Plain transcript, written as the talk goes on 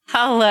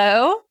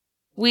Hello?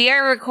 We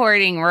are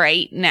recording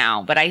right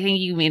now, but I think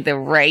you made the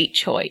right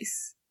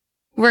choice.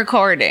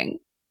 Recording.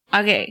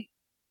 Okay.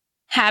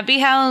 Happy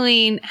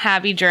Halloween.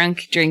 Happy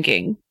drunk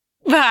drinking.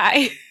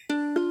 Bye.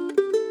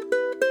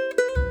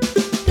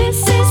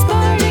 This is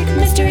Bardic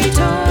Mystery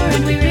Tour,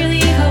 and we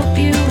really hope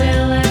you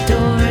will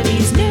adore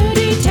these new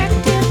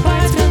detective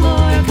bards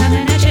galore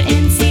coming at you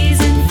in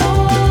season 4.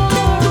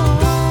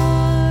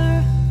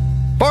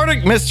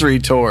 Bardic Mystery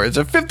Tour is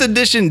a 5th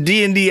edition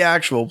D&D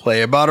actual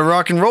play about a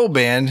rock and roll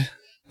band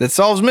that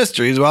solves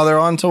mysteries while they're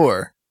on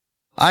tour.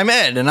 I'm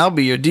Ed, and I'll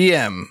be your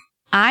DM.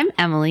 I'm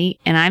Emily,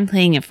 and I'm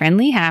playing a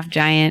friendly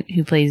half-giant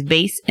who plays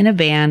bass in a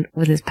band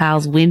with his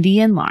pals Wendy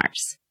and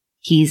Lars.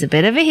 He's a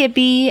bit of a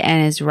hippie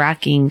and is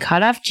rocking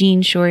cut-off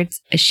jean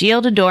shorts, a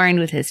shield adorned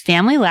with his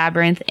family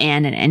labyrinth,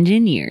 and an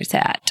engineer's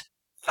hat.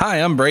 Hi,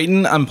 I'm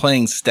Brayton. I'm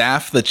playing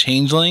Staff the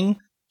Changeling.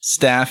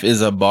 Staff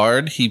is a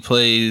bard. He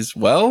plays,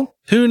 well,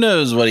 who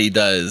knows what he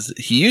does.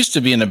 He used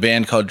to be in a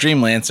band called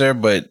Dreamlancer,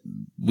 but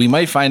we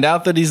might find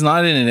out that he's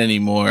not in it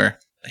anymore.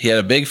 He had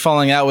a big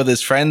falling out with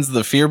his friends,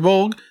 the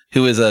Fearbolg,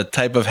 who is a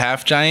type of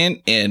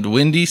half-giant, and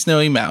Windy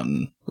Snowy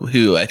Mountain,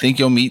 who I think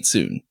you'll meet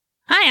soon.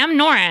 Hi, I'm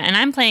Nora, and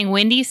I'm playing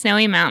Windy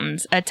Snowy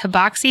Mountains, a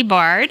Tabaxi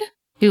bard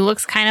who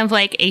looks kind of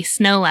like a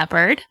snow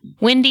leopard.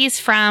 Windy's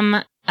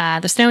from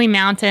the Snowy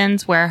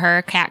Mountains, where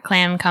her cat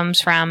clan comes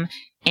from,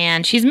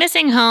 and she's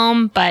missing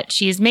home, but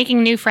she's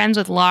making new friends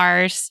with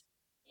Lars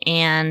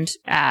and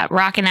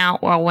rocking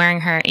out while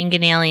wearing her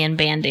Inganalian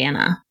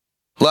bandana.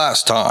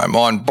 Last time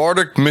on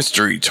Bardic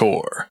Mystery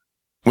Tour,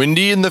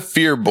 Wendy and the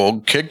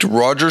Fearbolg kicked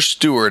Roger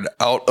Stewart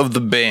out of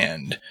the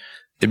band.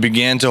 They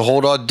began to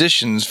hold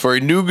auditions for a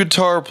new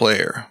guitar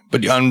player,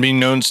 but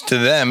unbeknownst to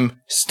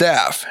them,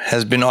 Staff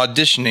has been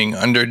auditioning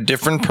under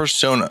different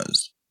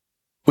personas.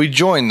 We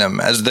join them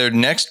as their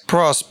next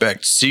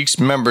prospect seeks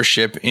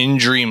membership in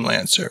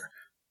Dreamlancer.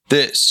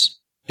 This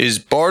is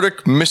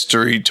Bardic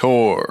Mystery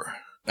Tour.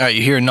 Alright,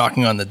 you hear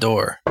knocking on the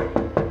door.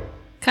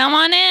 Come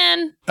on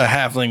in. A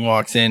halfling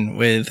walks in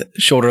with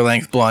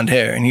shoulder-length blonde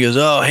hair, and he goes,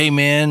 "Oh, hey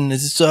man,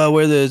 is this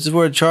where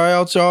the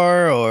tryouts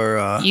are,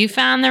 or?" You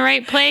found the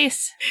right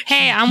place.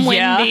 Hey, I'm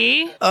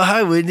Wendy. Oh,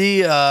 hi,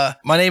 Wendy.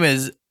 My name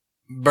is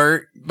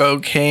Bert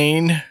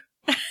Bocane,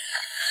 and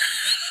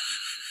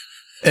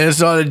it's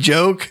not a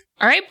joke.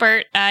 All right,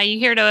 Bert, you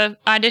here to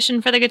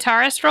audition for the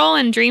guitarist role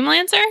in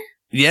Dreamlancer?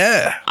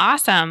 Yeah.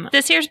 Awesome.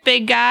 This here's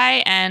Big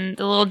Guy, and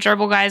the little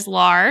gerbil guy's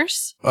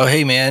Lars. Oh,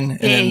 hey man,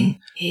 and then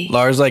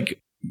Lars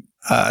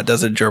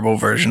does a gerbil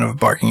version of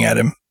barking at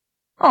him.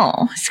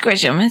 Oh,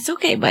 squish him. It's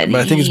okay, buddy.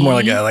 But I think it's more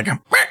like a.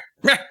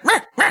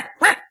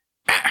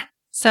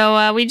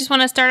 So we just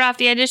want to start off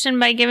the audition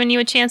by giving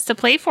you a chance to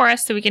play for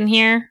us so we can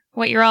hear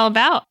what you're all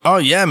about. Oh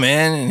yeah,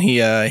 man! And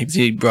he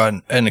brought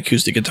an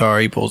acoustic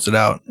guitar. He pulls it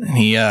out, and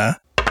he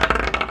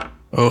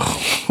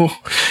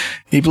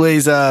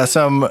plays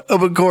some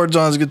open chords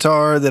on his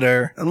guitar that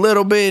are a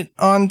little bit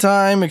on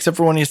time, except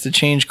for when he has to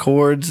change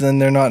chords, then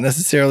they're not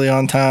necessarily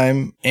on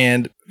time.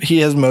 And he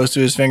has most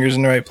of his fingers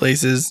in the right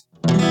places.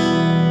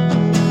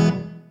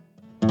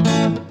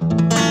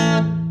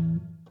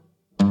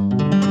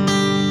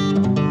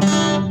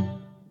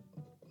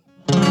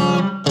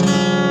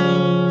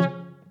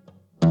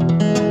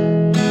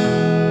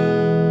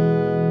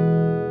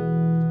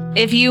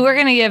 If you were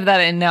going to give that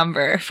a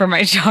number for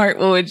my chart,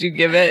 what would you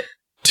give it?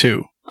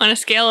 2. On a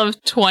scale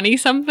of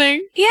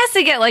 20-something? He has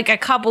to get like a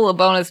couple of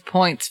bonus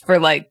points for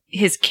like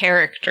his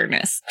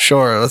characterness.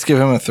 Sure, let's give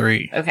him a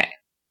 3. Okay.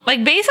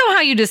 Like based on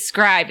how you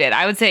described it,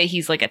 I would say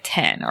he's like a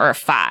 10 or a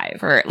 5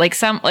 or like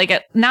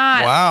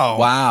not.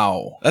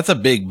 Wow. That's a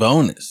big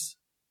bonus.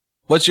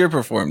 What's your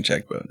perform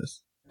check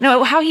bonus?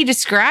 No, how he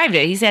described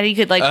it. He said he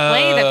could like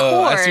play the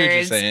chords. I see what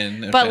you're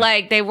saying. Okay. But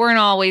like they weren't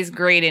always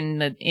great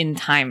in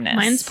timeness.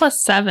 Mine's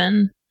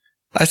 +7.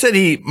 I said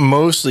he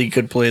mostly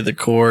could play the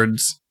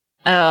chords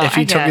if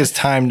he took his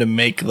time to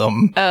make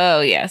them. Oh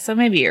yeah, so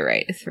maybe you're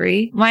right.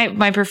 3.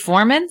 My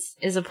performance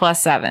is a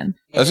 +7.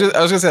 I was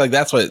gonna say like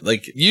that's what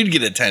like you'd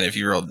get a 10 if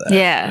you rolled that.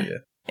 Yeah.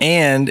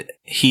 And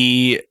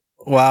he,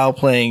 while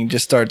playing,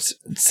 just starts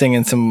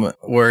singing some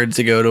words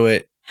to go to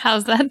it.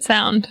 How's that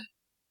sound?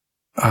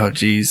 Oh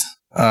geez.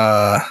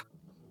 Load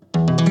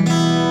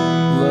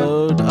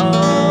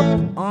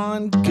up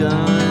on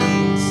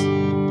guns.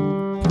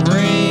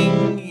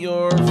 Bring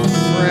your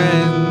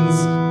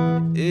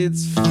friends.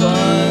 It's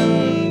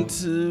fun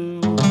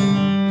to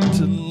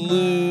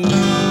lose.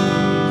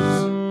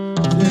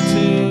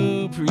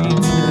 To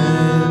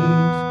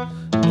pretend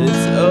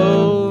it's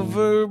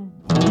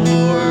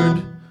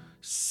overboard.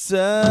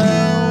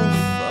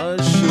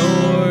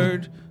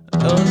 Self-assured.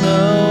 Oh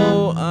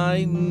no,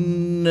 I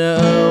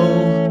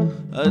know.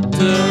 A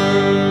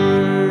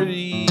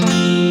dirty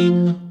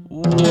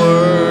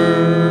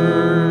word.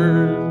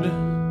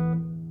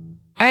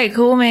 All right,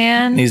 cool,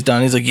 man. He's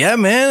done. He's like, yeah,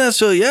 man. That's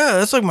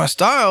like my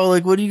style.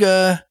 Like, what do you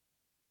guys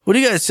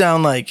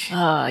sound like?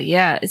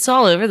 Yeah, it's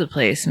all over the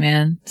place,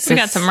 man. We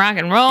got some rock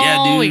and roll.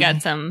 Yeah, dude. We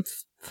got some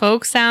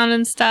folk sound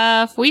and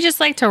stuff. We just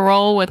like to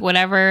roll with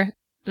whatever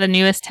the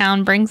newest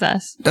town brings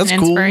us. That's an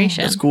cool.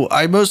 inspiration. That's cool.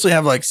 I mostly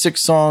have like 6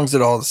 songs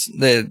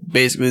that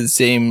basically the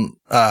same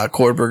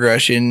chord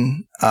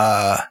progression.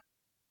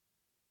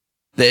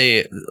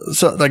 They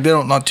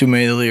don't, not too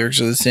many of the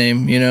lyrics are the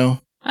same, you know.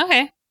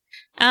 Okay.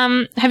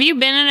 Have you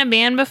been in a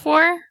band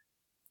before?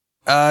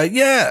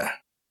 Yeah.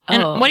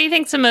 And Oh. what do you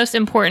think's the most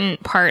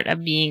important part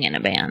of being in a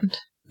band?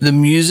 The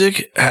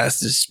music has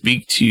to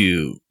speak to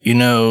you, you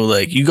know,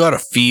 like you gotta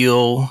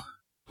feel,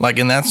 like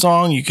in that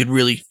song, you could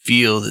really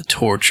feel the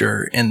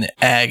torture and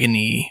the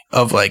agony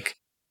of like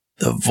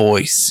the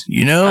voice,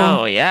 you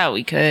know? Oh, yeah,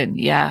 we could.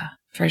 Yeah,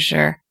 for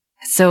sure.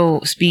 So,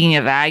 speaking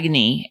of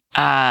agony,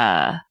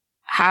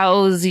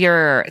 how's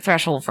your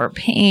threshold for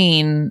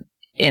pain?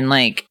 And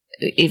like,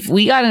 if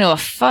we got into a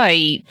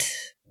fight,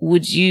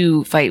 would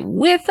you fight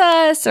with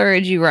us or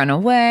would you run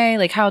away?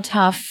 Like, how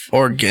tough?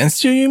 Or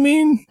against you, you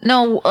mean?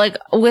 No, like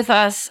with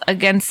us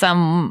against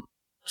someone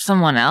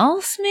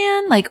else,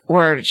 man. Like,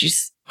 or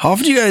just How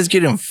often do you guys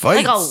get in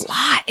fights? like a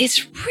lot.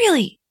 It's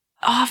really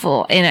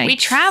awful. And We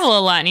travel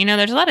a lot, and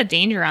there's a lot of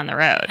danger on the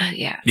road.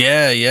 yeah,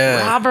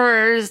 Yeah.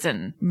 robbers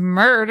and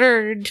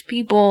murdered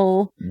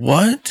people.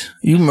 What?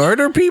 You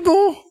murder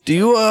people? Do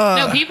you,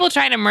 No, people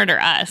try to murder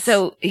us.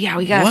 So yeah,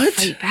 we gotta What?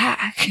 fight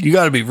back. You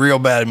gotta be real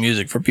bad at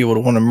music for people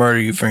to want to murder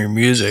you for your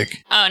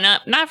music. Oh,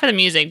 not for the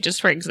music, just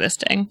for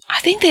existing.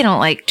 I think they don't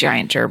like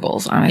giant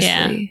gerbils, honestly.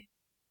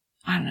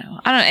 Yeah. I don't know.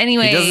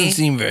 Anyway, He doesn't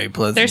seem very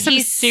pleasant. There's some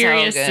He's so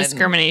serious good.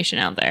 discrimination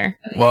out there.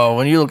 Well,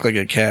 when you look like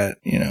a cat,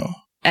 you know.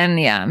 and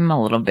yeah, I'm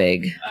a little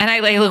big, and I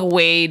like look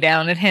way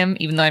down at him,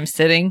 even though I'm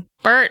sitting.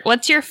 Bert,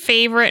 what's your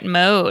favorite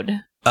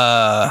mode?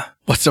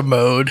 What's a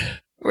mode?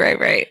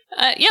 Right.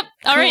 Yep.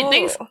 All right. Cool.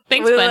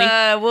 Thanks, we'll,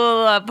 buddy.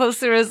 We'll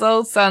post the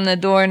results on the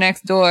door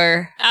next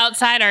door.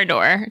 Outside our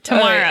door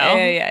tomorrow.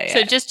 Yeah.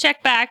 So just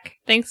check back.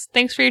 Thanks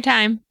for your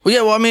time. Well,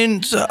 yeah, well, I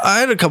mean, so I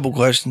had a couple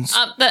questions.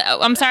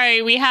 I'm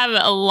sorry. We have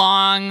a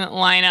long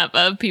lineup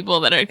of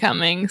people that are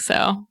coming. So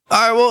All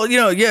right, well,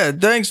 yeah,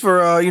 thanks for,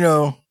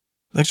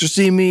 thanks for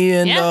seeing me.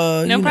 And,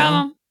 yeah, no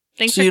problem.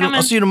 Thanks for coming.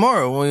 I'll see you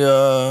tomorrow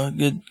when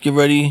we get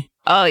ready.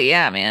 Oh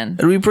yeah, man.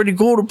 It'll be pretty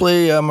cool to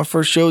play my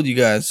first show with you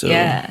guys. So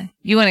Yeah.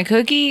 You want a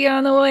cookie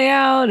on the way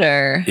out,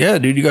 or? Yeah,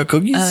 dude, you got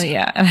cookies? Oh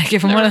yeah, and I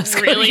give him one of those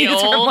They're really cookies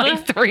from old.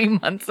 like 3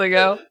 months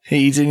ago. He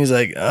eats it and he's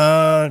like,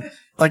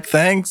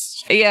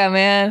 thanks. Yeah,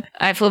 man.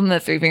 I flip him the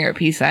 3-finger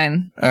peace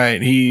sign. All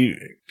right, he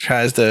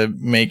tries to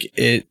make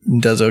it,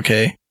 and does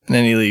okay, and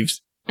then he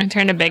leaves. I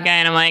turned to big guy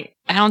and I'm like,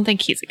 I don't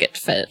think he's a good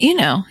fit. You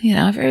know,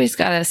 everybody's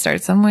got to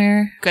start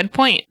somewhere. Good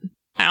point.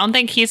 I don't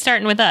think he's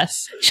starting with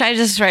us. Should I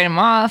just write him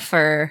off,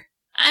 or?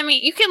 I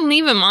mean, you can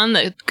leave him on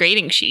the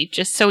grading sheet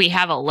just so we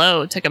have a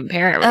low to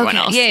compare everyone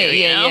else to.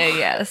 You know?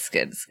 Yeah. That's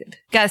good.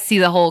 Got to see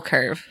the whole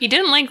curve. He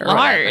didn't like Or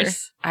whatever.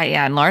 Lars.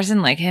 And Lars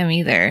didn't like him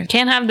either.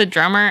 Can't have the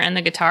drummer and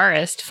the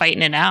guitarist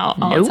fighting it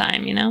out all Nope. the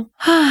time, you know?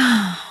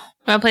 Want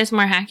to play some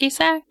more hacky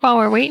sack while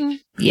we're waiting?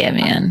 Yeah,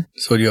 man.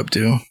 So what are you up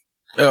to?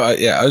 Oh,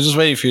 yeah. I was just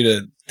waiting for you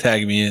to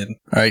tag me in.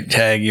 All right,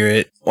 Tag, you're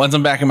it. Once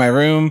I'm back in my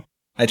room,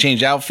 I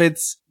change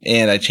outfits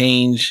and I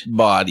change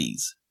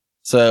bodies.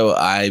 So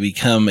I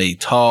become a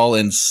tall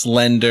and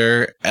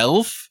slender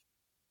elf,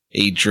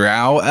 a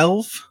drow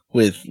elf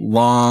with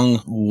long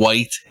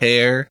white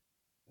hair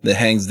that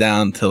hangs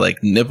down to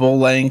like nipple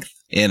length.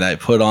 And I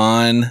put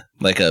on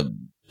like a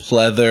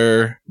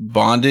pleather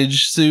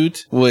bondage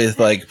suit with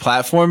like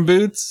platform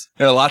boots.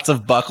 There are lots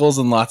of buckles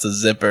and lots of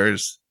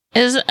zippers.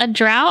 Is a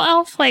drow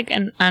elf like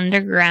an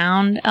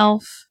underground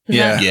elf? Is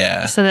Yeah. that-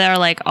 Yeah. So they're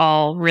like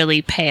all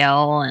really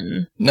pale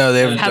and No,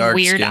 they have, Have dark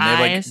weird skin. They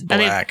eyes. have Are like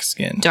they black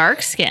skin.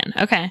 dark skin.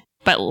 Okay.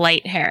 But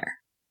light hair.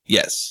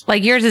 Yes.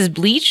 Like yours is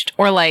bleached,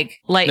 or like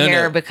light No,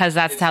 hair no. because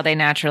that's how they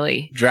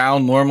naturally, Drow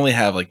normally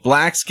have like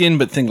black skin,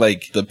 but think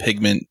like the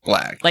pigment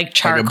black. like Like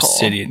charcoal.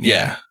 obsidian.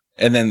 Yeah.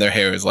 And then their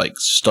hair is like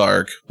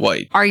stark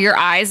white. Are your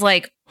eyes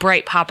like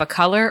bright pop of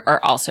color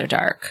or also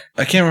dark?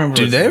 I can't remember.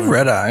 Do what they it's have called.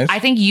 red eyes? I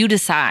think you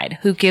decide.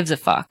 Who gives a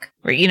fuck?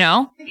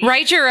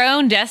 Write your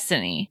own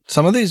destiny.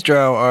 Some of these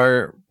drow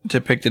are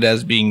depicted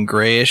as being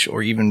grayish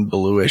or even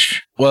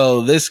bluish.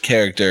 Well, this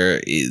character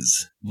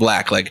is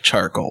black like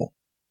charcoal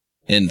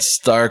and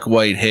stark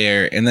white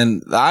hair. And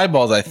then the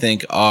eyeballs, I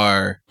think,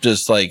 are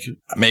just like,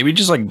 Maybe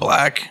just like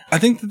black. I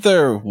think that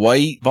they're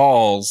white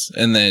balls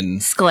and then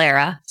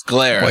Sclera.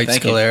 sclera. White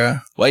Thank you.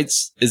 sclera.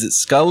 Is it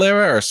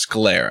sclera or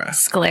sclera?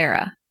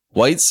 Sclera.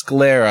 White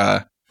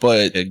sclera,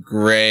 but a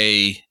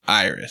gray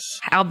iris.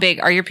 How big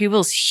are your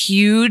pupils?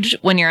 Huge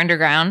when you're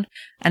underground,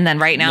 and then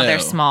right now No. they're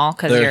small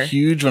because They're you're.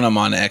 huge when I'm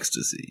on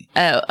ecstasy.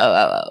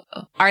 Oh.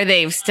 Are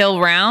they still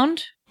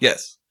round?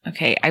 Yes.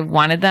 Okay, I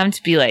wanted them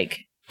to be like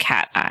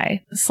cat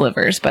eye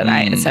slivers, but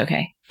it's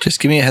okay. Just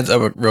give me a heads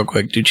up real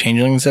quick. Do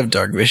changelings have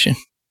dark vision?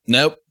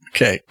 Nope.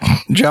 Okay.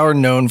 Drow are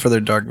known for their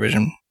dark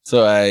vision.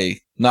 So I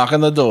knock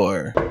on the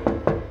door.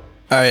 All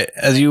right.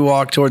 As you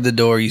walk toward the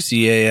door, you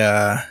see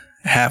a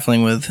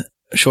halfling with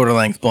shorter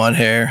length blonde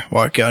hair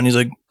walk out, and he's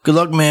like, "Good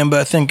luck, man, but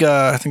I think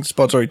the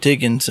spot's already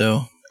taken."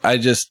 So I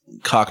just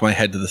cock my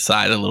head to the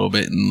side a little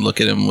bit and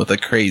look at him with a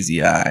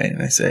crazy eye,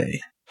 and I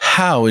say,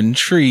 "How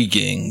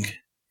intriguing."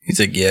 He's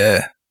like,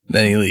 yeah.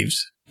 Then he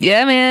leaves.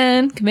 Yeah,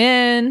 man. Come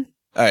in.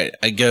 All right,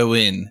 I go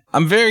in.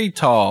 I'm very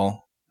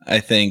tall, I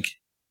think,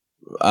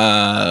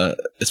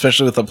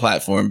 especially with the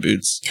platform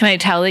boots. Can I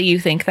tell that you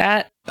think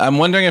that? I'm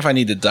wondering if I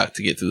need to duck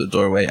to get through the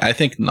doorway. I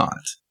think not.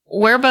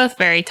 We're both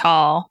very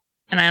tall,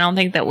 and I don't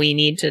think that we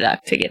need to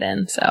duck to get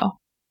in, so.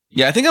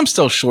 Yeah, I think I'm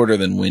still shorter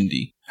than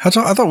Wendy. How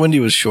tall? I thought Wendy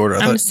was shorter.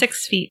 I'm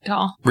 6 feet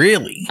tall.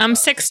 Really? I'm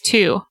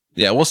 6'2".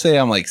 Yeah, we'll say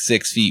I'm like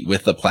 6 feet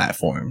with the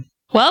platform.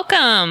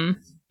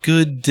 Welcome.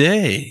 Good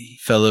day,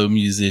 fellow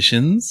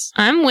musicians.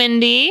 I'm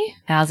Wendy.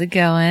 How's it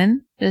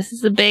going? This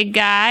is the big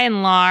guy,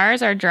 and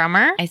Lars, our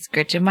drummer. I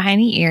scritch him behind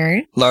the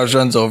ear. Lars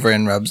runs over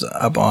and rubs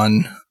up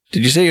on...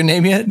 Did you say your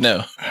name yet?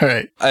 No. All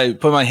right. I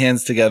put my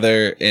hands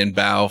together and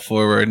bow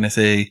forward and I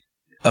say,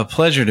 a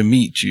pleasure to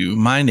meet you.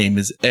 My name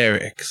is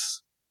Erix.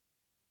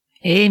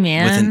 Hey,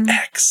 man. With an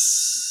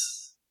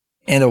X.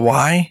 And a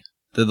Y?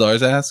 Did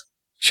Lars ask?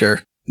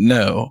 Sure.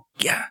 No.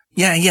 Yeah.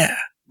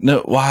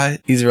 No, why?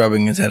 He's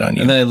rubbing his head on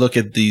you. And then I look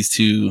at these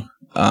two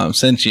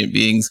sentient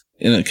beings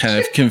in a kind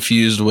of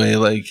confused way,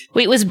 like,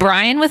 Wait, was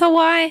Brian with a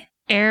Y?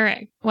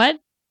 Eric. What?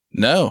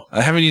 no,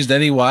 I haven't used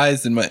any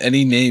Ys in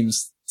any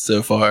names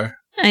so far.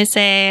 I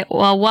say,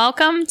 well,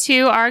 welcome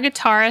to our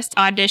guitarist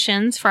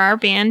auditions for our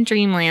band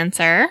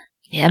Dreamlancer.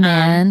 Yeah,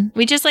 man.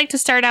 We just like to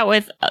start out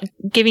with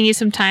giving you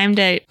some time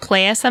to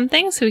play us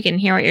something so we can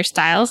hear what your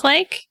style's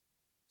like.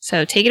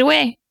 So take it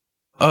away.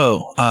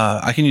 Oh,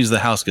 I can use the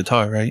house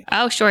guitar, right?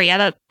 Oh, sure.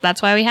 Yeah,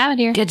 that's why we have it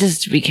here. Yeah,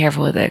 just be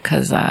careful with it,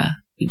 because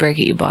you break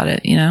it, you bought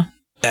it, you know?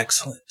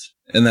 Excellent.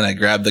 And then I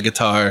grab the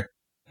guitar,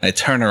 I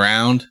turn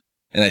around,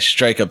 and I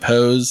strike a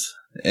pose,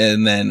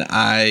 and then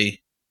I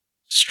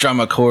strum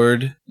a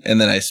chord,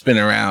 and then I spin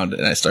around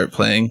and I start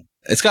playing.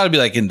 It's got to be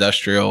like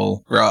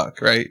industrial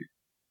rock, right?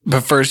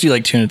 But first, you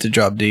like tune it to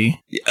drop D.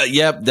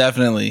 Yep,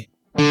 definitely.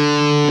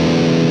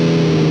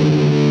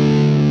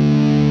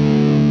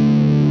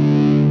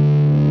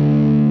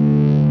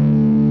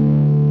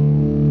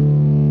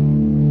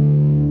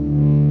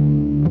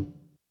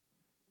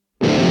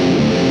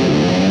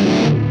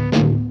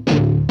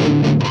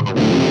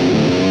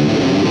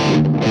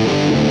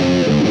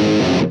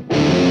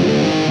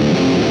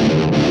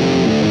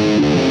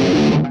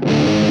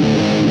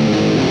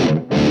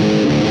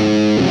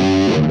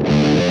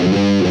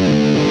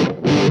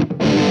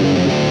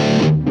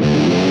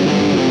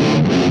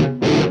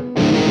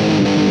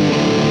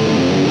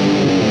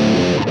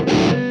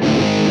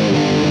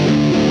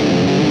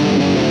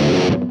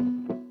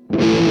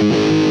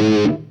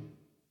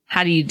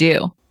 How do you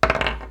do?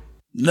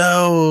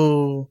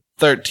 No.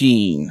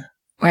 13.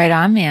 Right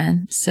on,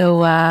 man.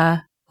 So,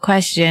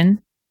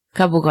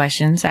 couple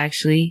questions,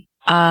 actually.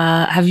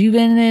 Have you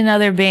been in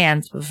other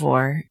bands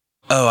before?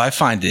 Oh, I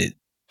find it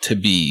to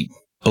be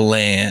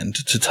bland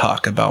to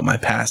talk about my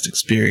past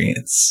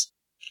experience.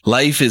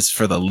 Life is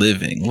for the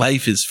living.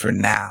 Life is for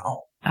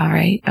now. All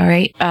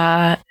right.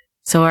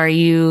 So are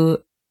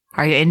you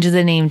into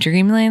the name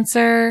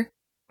Dreamlancer?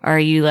 Are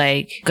you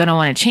gonna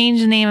want to change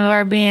the name of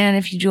our band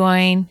if you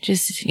join?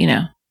 Just,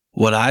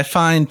 What I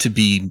find to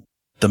be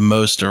the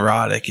most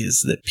erotic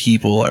is that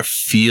people are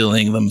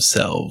feeling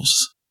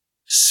themselves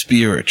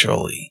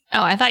spiritually.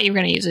 Oh, I thought you were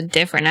going to use a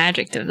different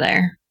adjective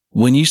there.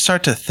 When you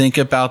start to think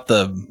about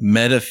the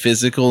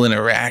metaphysical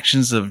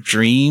interactions of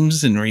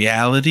dreams and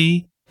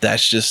reality,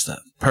 that's just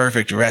a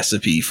perfect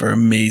recipe for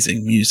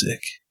amazing music.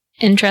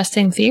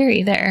 Interesting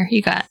theory there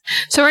you got.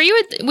 So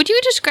would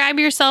you describe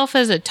yourself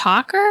as a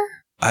talker?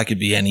 I could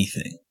be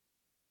anything.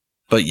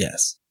 But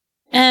yes.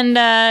 And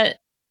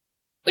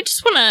we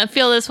just want to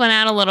feel this one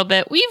out a little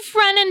bit. We've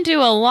run into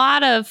a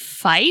lot of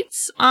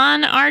fights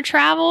on our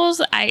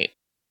travels.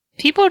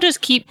 People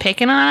just keep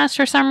picking on us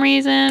for some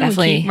reason.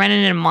 Definitely. We keep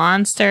running into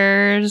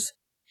monsters.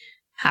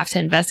 Have to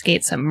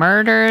investigate some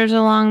murders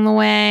along the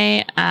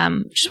way.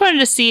 Just wanted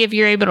to see if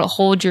you're able to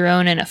hold your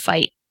own in a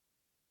fight.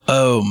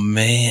 Oh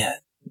man,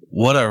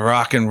 what a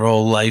rock and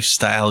roll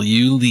lifestyle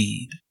you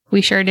lead.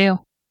 We sure do.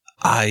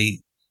 I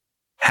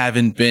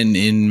haven't been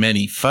in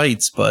many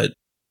fights, but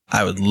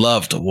I would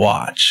love to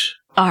watch.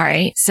 All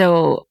right.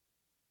 So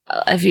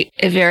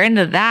if you're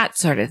into that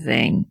sort of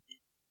thing,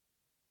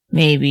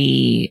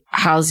 maybe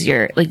how's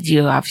do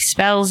you have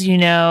spells?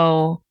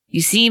 You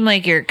seem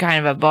like you're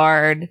kind of a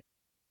bard.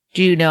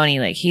 Do you know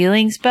any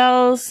healing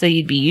spells so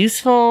you'd be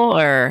useful,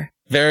 or?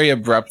 Very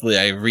abruptly,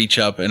 I reach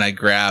up and I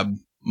grab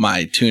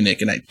my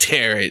tunic and I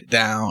tear it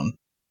down.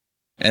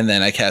 And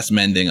then I cast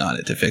mending on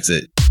it to fix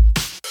it.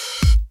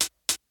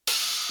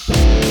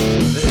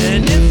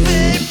 And if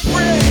it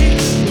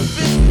breaks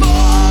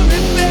before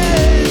it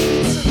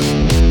bends,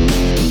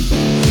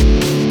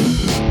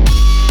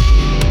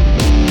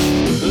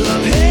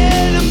 I'm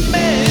here to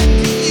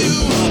mend you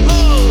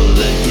whole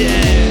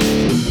again.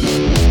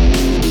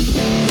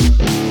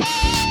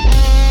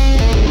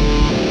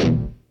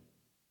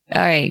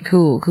 All right,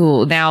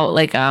 cool. Now,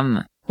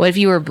 what if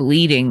you were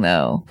bleeding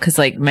though? Because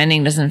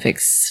mending doesn't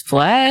fix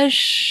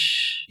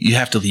flesh. You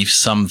have to leave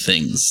some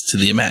things to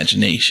the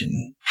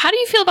imagination. How do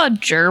you feel about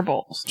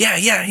gerbils?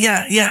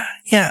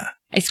 Yeah.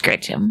 I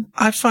scratch him.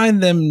 I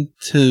find them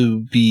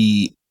to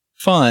be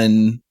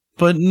fun,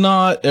 but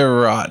not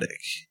erotic.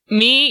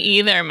 Me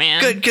either,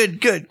 man.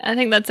 Good. I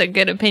think that's a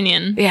good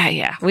opinion.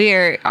 Yeah. We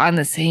are on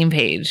the same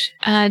page.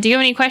 Do you have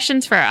any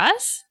questions for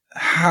us?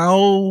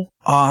 How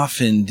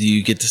often do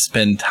you get to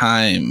spend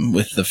time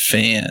with the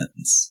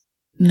fans?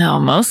 No,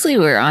 mostly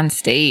we're on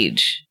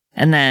stage.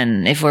 And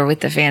then if we're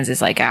with the fans,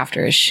 it's like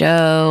after a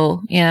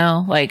show, you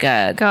know, like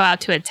Go out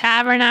to a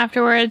tavern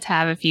afterwards,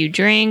 have a few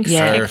drinks,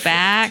 Yeah. kick Perfect.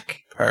 back.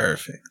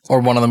 Perfect. Or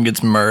one of them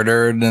gets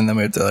murdered, and then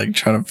we have to like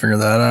try to figure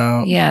that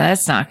out. yeah,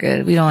 that's not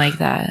good. We don't like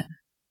that.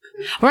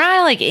 We're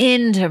not like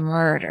into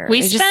murder. We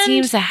it just spend-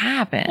 seems to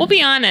happen. We'll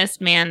be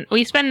honest, man.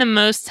 We spend the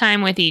most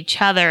time with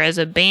each other as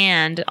a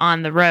band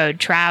on the road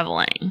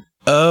traveling.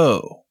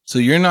 Oh, so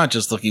you're not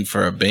just looking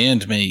for a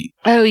bandmate.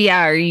 Oh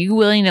yeah, are you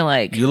willing to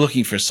like You're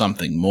looking for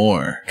something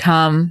more.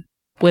 come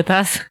with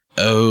us?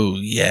 Oh,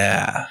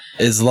 yeah.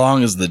 As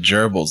long as the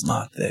gerbil's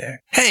not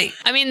there. Hey,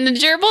 I mean, the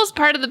gerbil's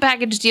part of the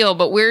package deal,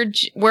 but we're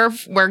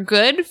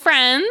good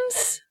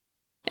friends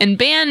and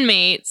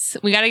bandmates.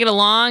 We got to get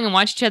along and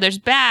watch each other's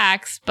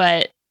backs,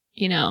 but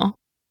you know,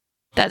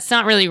 that's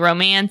not really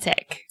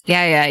romantic.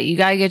 Yeah. You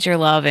gotta get your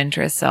love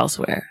interests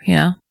elsewhere, you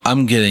know?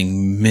 I'm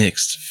getting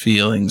mixed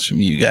feelings from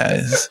you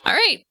guys. All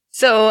right.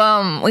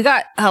 So we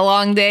got a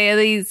long day of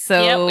these,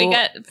 so Yep, we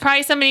got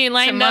probably somebody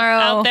lined tomorrow,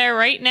 up out there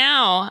right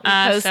now.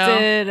 So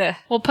posted.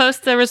 we'll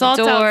post the results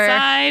door.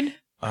 outside.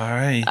 All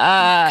right.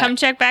 Come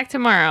check back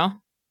tomorrow.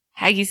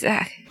 Haggy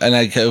Sack. And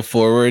I go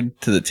forward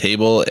to the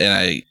table and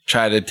I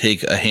try to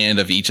take a hand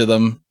of each of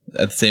them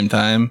at the same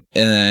time.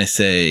 And then I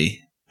say,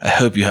 I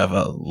hope you have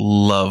a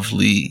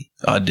lovely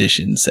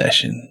audition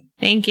session.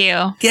 Thank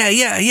you.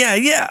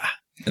 yeah.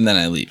 And then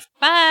I leave.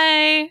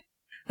 Bye.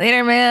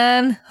 Later,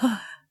 man.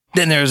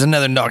 Then there's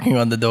another knocking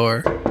on the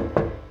door.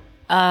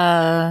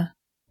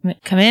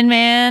 Come in,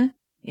 man.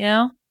 You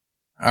know?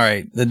 All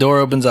right, the door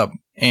opens up,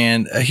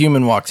 and a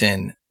human walks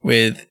in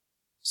with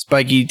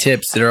spiky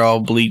tips that are all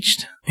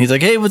bleached. He's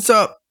like, "Hey, what's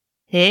up?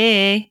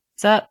 Hey,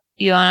 what's up?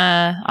 You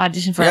wanna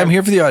audition for? I'm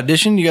here for the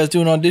audition. You guys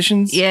doing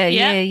auditions? Yeah.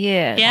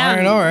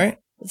 Yeah. All right.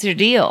 What's your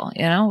deal?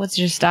 You know, what's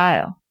your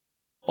style?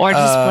 Or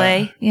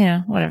display? You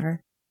know,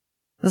 whatever.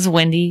 This is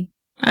Wendy.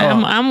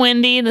 I'm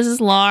Wendy. This is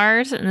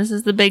Lars, and this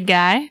is the big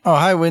guy. Oh,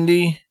 hi,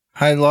 Wendy.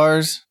 Hi,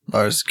 Lars.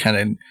 Lars kind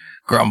of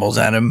grumbles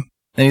at him.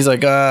 And he's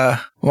like,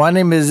 my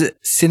name is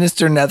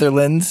Sinister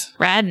Netherlands.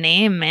 Rad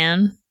name,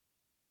 man.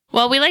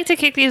 Well, we like to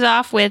kick these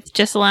off with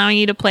just allowing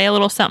you to play a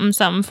little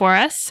something for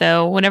us.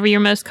 So whatever you're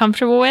most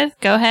comfortable with,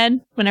 go ahead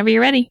whenever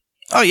you're ready.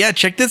 Oh, yeah,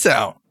 check this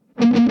out.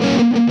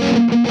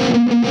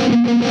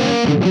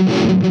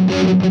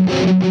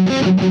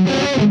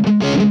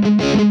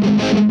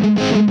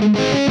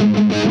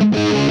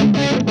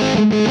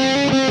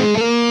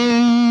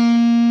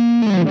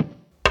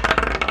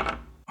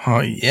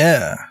 Oh,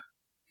 yeah.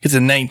 It's a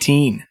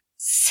 19.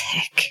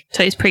 Sick.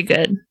 So he's pretty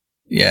good.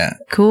 Yeah.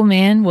 Cool,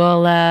 man.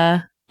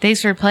 Well,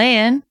 thanks for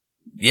playing.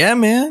 Yeah,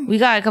 man. We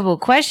got a couple of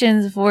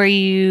questions before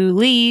you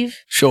leave,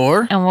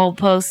 Sure. and we'll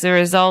post the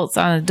results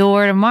on the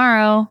door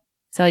tomorrow.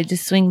 So you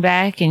just swing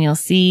back and you'll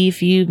see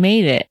if you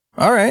made it.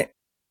 All right.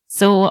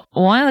 So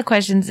one of the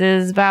questions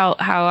is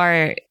about how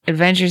our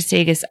adventures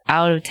take us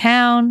out of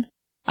town.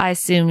 I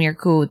assume you're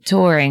cool with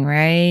touring,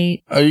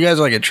 right? Oh, you guys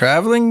like a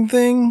traveling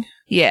thing?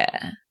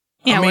 Yeah.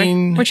 Yeah, I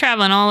mean- we're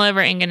traveling all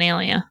over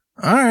Inganalia.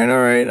 All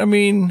right. I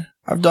mean,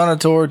 I've done a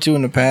tour or two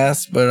in the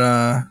past, but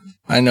I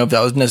didn't know if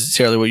that was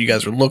necessarily what you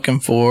guys were looking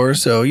for.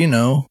 So, you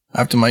know, I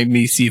have to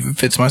maybe see if it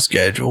fits my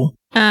schedule.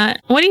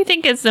 What do you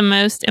think is the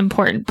most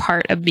important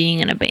part of being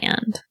in a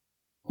band?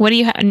 What do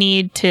you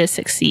need to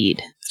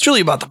succeed? It's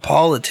really about the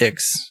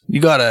politics. You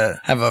gotta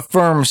have a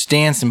firm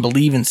stance and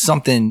believe in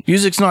something.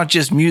 Music's not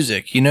just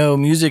music, you know,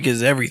 music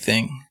is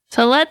everything.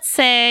 So let's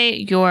say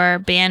your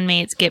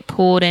bandmates get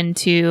pulled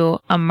into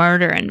a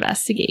murder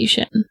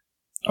investigation.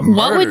 A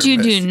What murder would you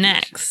do investigation.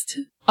 next?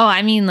 Oh,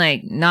 I mean,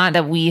 like, not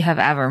that we have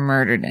ever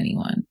murdered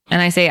anyone.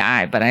 And I say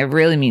I, but I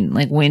really mean,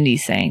 like,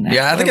 Wendy's saying that.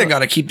 Yeah, I think I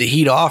gotta keep the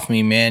heat off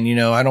me, man. You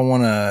know, I don't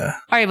wanna.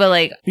 All right, but,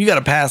 like, You got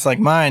a pass like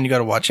mine, you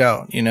gotta watch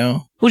out, you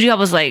know? would you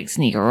help us, like,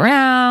 sneak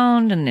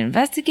around and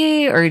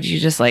investigate? Or did you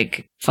just,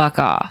 like, fuck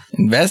off?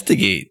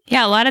 Investigate.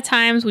 Yeah, a lot of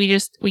times we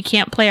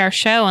can't play our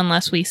show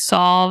unless we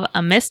solve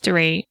a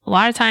mystery. A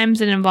lot of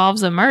times it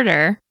involves a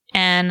murder,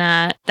 and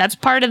that's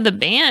part of the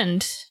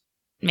band,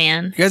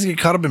 man. You guys get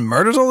caught up in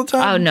murders all the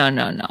Oh, time?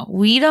 no.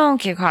 We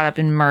don't get caught up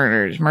in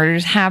murders.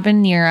 Murders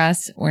happen near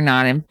us. We're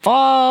not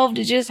involved.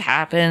 It just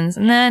happens.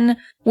 And then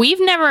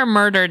We've never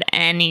murdered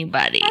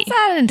anybody. that's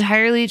not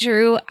entirely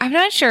true. I'm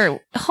not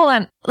sure. Hold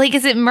on. Like,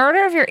 is it murder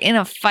if you're in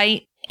a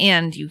fight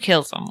and you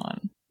kill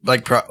someone?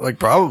 Like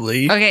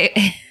probably. Okay.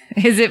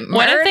 Is it murder?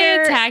 What if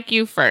they attack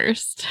you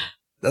first?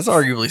 That's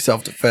arguably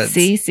self-defense.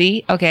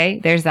 See? Okay,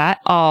 there's that.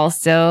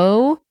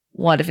 Also,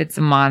 what if it's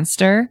a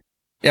monster?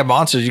 Yeah,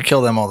 monsters, you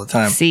kill them all the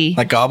time. See?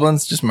 Like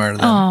goblins, just murder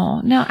them.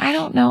 Oh, no, I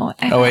don't know.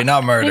 Oh, wait,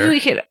 not Maybe murder. we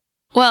could.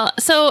 Well,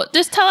 so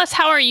just tell us,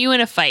 how are you in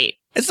a fight?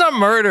 It's not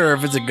murder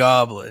if it's a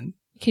goblin.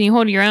 Can you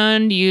hold your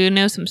own? Do you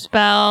know some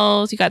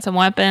spells? You got some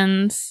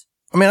weapons?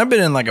 I mean, I've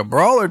been in like a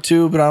brawl or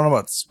two, but I don't know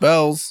about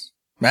spells.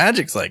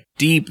 Magic's like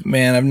deep,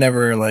 man. I've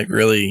never like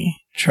really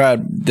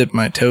tried to dip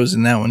my toes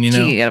in that one, you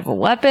know? Do you have a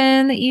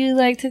weapon that you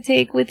like to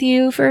take with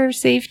you for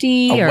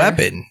safety? A or-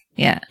 weapon?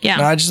 Yeah. Yeah.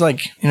 No, I just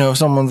like, if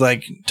someone's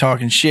like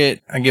talking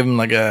shit, I give them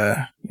like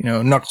a,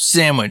 knuckle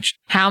sandwich.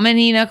 How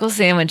many knuckle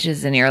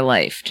sandwiches in your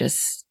life,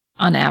 just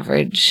on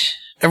average?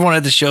 Everyone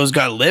at the show's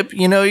got a lip,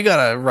 you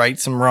gotta right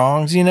some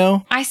wrongs,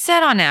 I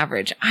said on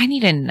average. I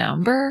need a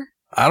number.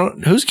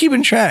 Who's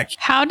keeping track?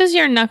 How does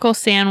your knuckle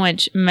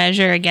sandwich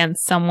measure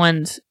against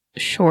someone's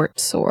short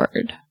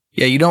sword?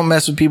 Yeah, you don't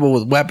mess with people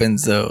with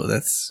weapons, though.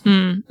 That's.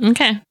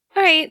 Okay.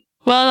 All right.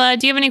 Well,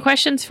 do you have any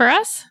questions for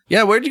us?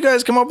 Yeah, where'd you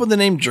guys come up with the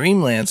name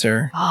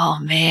Dreamlancer? Oh,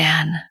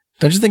 man.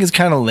 Don't you think it's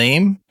kind of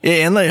lame?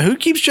 Yeah, and like, who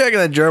keeps track of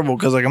that gerbil?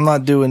 Because like, I'm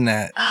not doing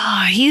that.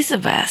 Oh, he's the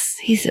best.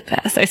 He's the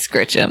best. I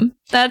scritch him.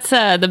 That's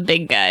the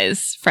big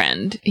guy's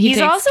friend. He's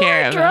He's also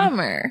care a of him.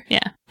 drummer.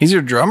 He's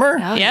your drummer?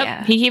 Oh, Yep,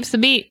 yeah. he keeps the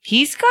beat.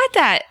 He's got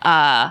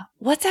that,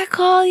 what's that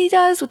called he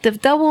does with the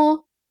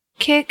double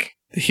kick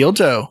The heel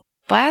toe.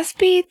 blast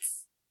beats?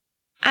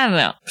 I don't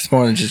know. It's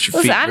more than just your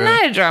Listen, feet. I'm bro.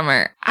 not a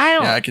drummer. I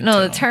don't Yeah, I can know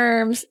the tell.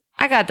 terms.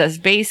 I got this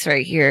bass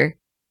right here.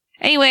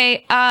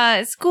 Anyway,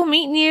 it's cool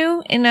meeting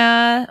you. And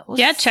we'll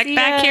Check see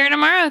back ya. here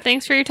tomorrow.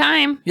 Thanks for your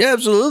time. Yeah,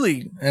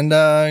 absolutely. And,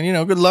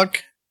 good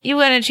luck. You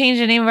want to change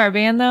the name of our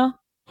band though?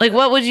 Like,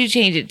 what would you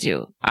change it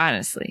to?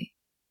 Honestly,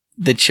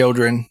 The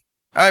children.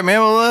 All right, man.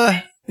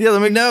 Well,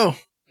 let me know.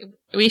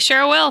 We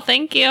sure will.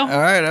 Thank you. All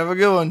right, have a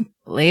good one.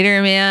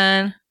 later,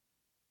 man.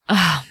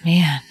 Oh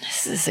man,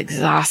 this is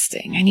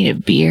exhausting. I need a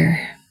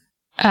beer.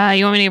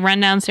 You want me to run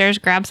downstairs,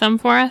 grab some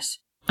for us?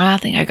 I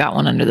think I got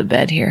one under the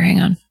bed here. Hang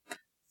on.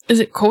 Is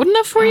it cold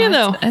enough for you,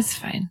 though? That's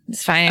fine.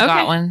 It's fine. I Okay.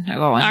 got one.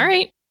 All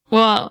right.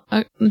 Well,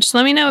 just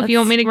let me know if you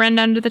want me to run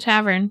down to the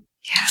tavern.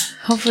 Yeah.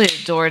 Hopefully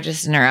the door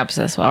just interrupts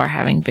us while we're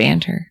having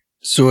banter.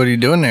 So what are you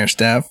doing there,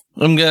 Staff?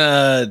 I'm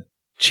gonna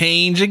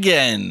change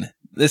again.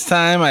 This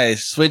time I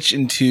switch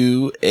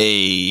into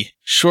a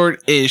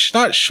short-ish,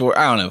 not short,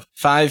 I don't know,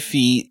 5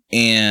 feet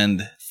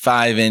and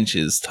 5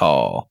 inches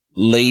tall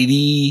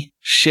lady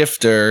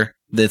shifter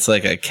that's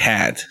like a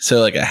cat.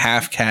 So like a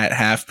half cat,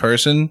 half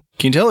person.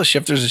 Can you tell a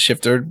shifter's a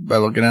shifter by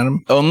looking at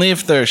them? Only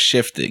if they're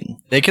shifting.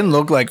 They can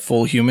look like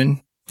full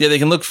human. Yeah, they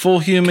can look full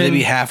Can human. they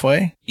be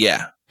halfway?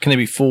 Yeah. Can they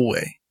be full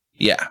way?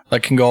 Yeah.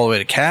 Like can go all the way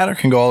to cat or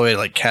can go all the way to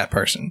like cat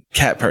person?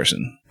 Cat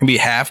person. Can be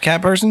half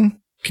cat person?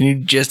 Can you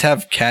just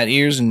have cat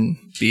ears and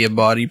be a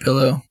body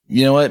pillow?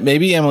 You know what?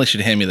 Maybe Emily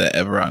should hand me that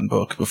Eberron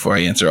book before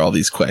I answer all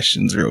these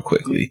questions real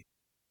quickly.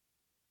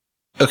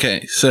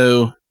 Okay,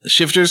 so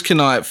shifters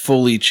cannot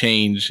fully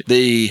change.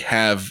 They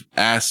have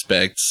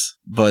aspects,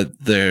 but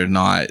they're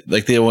not,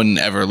 like, they wouldn't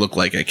ever look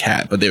like a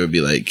cat, but they would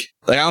be like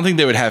I don't think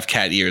they would have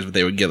cat ears, but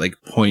they would get like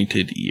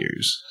pointed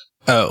ears.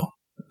 Oh.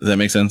 Does that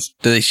make sense?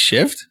 Do they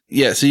shift?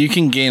 Yeah, so you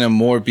can gain a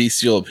more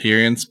bestial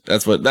appearance.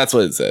 That's what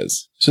it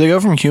says. So they go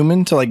from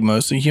human to like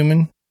mostly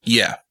human?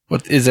 Yeah.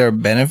 What is there a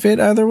benefit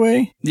either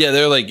way? Yeah,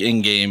 they're like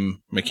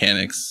in-game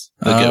mechanics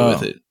that go Oh.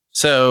 with it.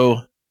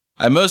 So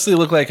I mostly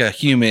look like a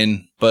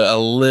human, but a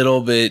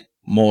little bit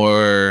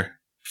more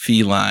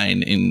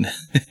feline in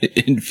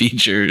in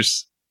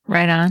features.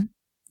 Right on.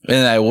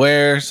 And I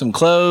wear some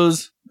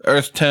clothes,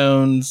 earth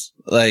tones,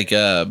 like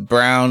a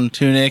brown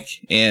tunic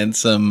and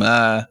some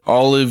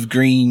olive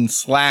green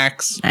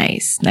slacks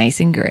Nice. Nice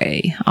and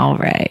gray. All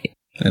right.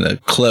 and a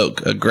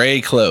cloak, a gray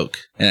cloak.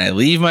 And I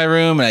leave my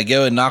room and I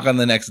go and knock on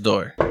the next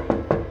door.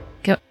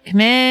 Come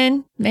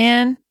in,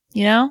 man.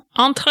 You know?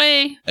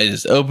 Entree. I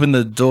just open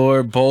the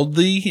door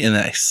boldly and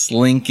I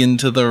slink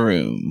into the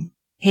room.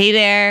 Hey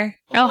there.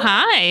 Oh,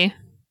 hi.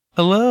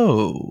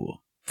 Hello.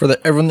 For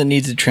everyone that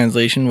needs a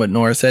translation, what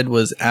Nora said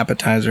was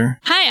appetizer.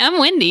 Hi, I'm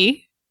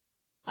Wendy.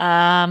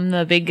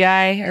 The big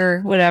guy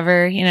or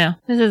whatever, you know.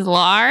 This is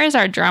Lars,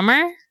 our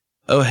drummer.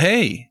 Oh,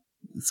 hey.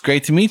 It's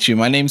great to meet you.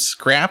 My name's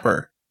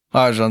Scrapper.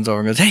 Lars runs over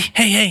and goes,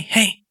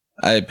 hey.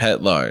 I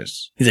pet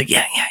Lars. He's like,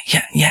 yeah.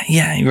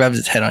 He rubs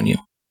his head on you.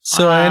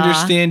 So I Aw.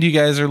 understand you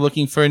guys are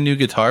looking for a new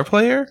guitar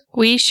player?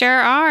 We sure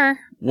are.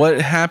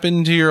 What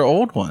happened to your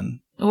old one?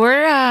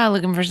 We're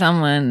looking for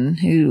someone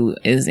who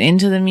is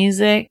into the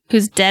music,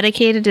 Who's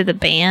dedicated to the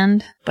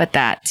band? but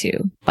that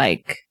too.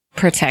 Like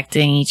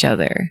protecting each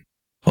other.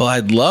 Well,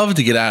 I'd love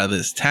to get out of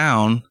this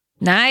town.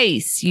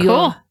 Nice.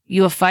 Cool.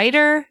 You a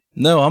fighter?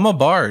 No, I'm a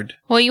bard.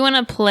 Well, you want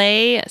to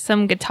play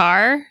some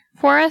guitar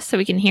for us so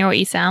we can hear what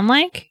you sound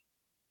like?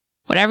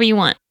 Whatever you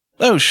want.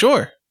 Oh,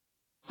 sure.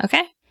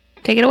 Okay.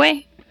 Take it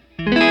away.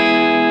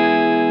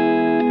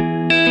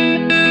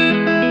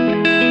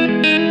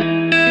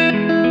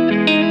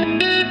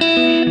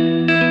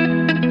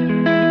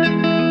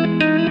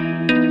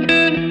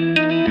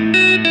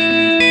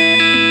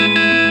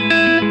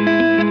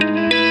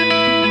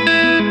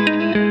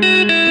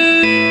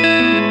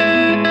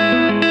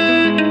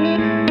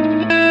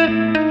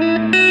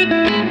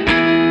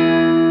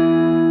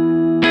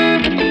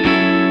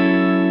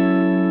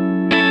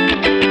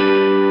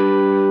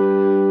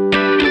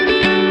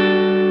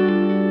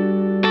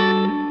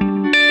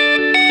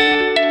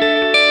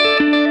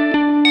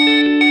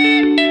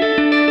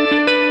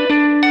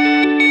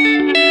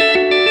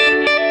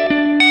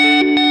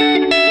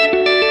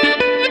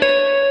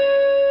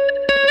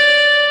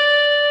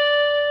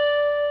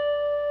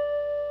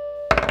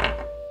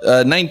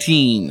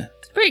 19.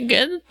 It's pretty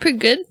good. Pretty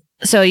good.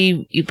 So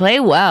you play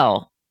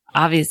well,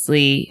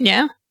 obviously.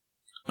 Yeah.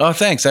 Oh,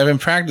 thanks. I've been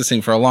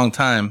practicing for a long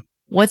time.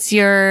 What's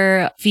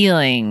your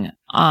feeling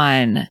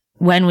on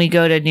when we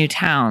go to new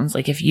towns?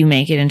 Like if you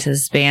make it into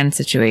this band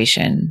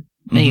situation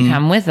and you Mhm.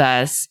 come with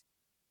us,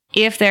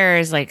 if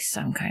there's like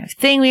some kind of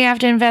thing we have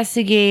to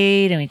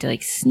investigate and we have to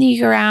like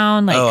sneak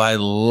around, like Oh, I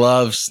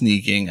love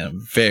sneaking.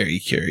 I'm very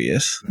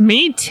curious.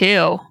 Me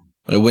too.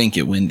 I wink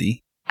at Wendy.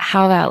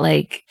 how about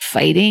like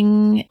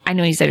fighting? I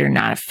know you said you're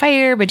not a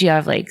fighter, but do you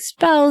have like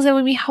spells that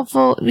would be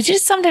helpful? We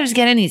just sometimes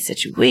get in these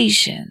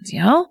situations, you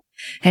know?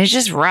 And it's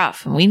just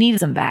rough and we need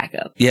some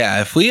backup.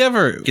 Yeah, if we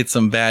ever get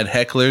some bad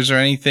hecklers or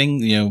anything,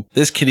 you know,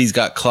 this kitty's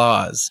got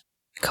claws.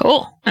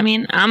 Cool. I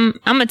mean, I'm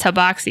a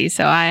tabaxi,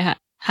 so I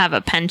have a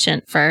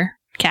penchant for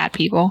cat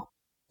people.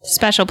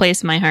 Special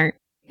place in my heart.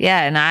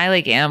 Yeah, and I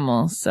like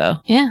animals, so.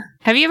 Yeah.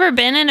 Have you ever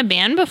been in a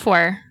band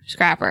before,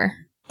 Scrapper?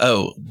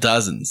 Oh,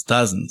 dozens.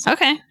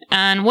 Okay.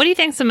 And what do you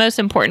think's the most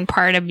important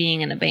part of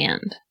being in a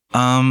band?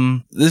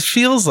 This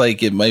feels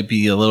like it might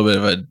be a little bit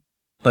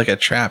of a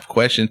trap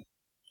question.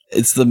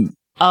 It's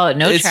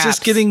It's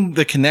just getting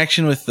the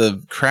connection with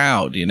the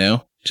crowd, you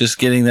know? Just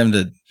getting them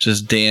to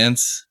just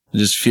dance and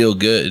just feel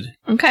good.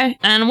 Okay.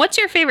 And what's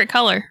your favorite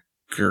color?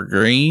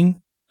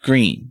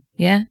 Green.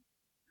 Yeah.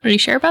 Are you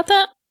sure about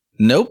that?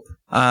 Nope.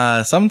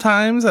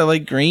 Sometimes I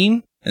like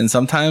green and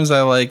sometimes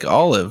I like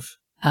olive.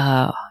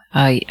 Oh,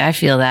 I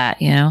feel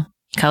that, you know?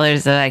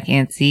 Colors that I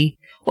can't see.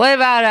 What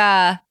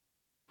about,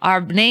 our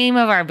name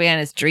of our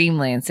band is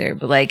Dreamlancer,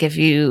 but like if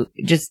you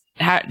just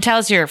tell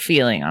us your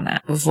feeling on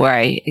that before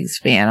I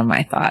expand on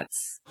my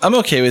thoughts. I'm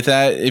okay with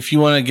that. If you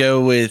want to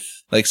go with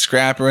like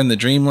Scrapper and the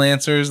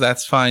Dreamlancers,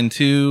 that's fine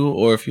too.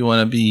 Or if you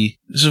want to be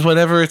just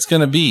whatever it's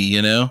going to be,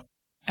 you know?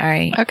 All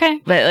right.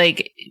 Okay. But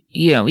like,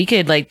 you know, we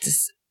could like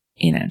just,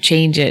 you know,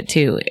 change it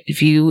too.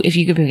 If you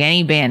could pick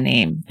any band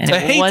name and I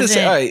it hate wasn't to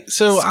say, all right,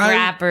 so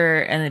Scrapper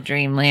and the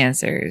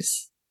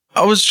Dreamlancers.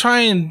 I was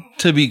trying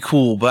to be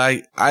cool,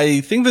 but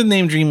I think the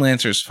name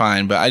Dreamlancer is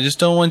fine, but I just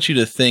don't want you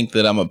to think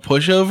that I'm a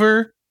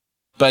pushover,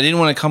 but I didn't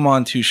want to come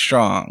on too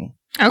strong.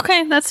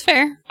 Okay, that's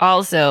fair.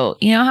 Also,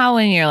 you know how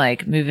when you're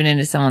like moving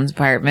into someone's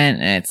apartment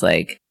and it's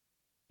like,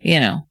 you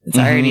know, it's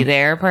already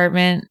their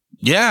apartment.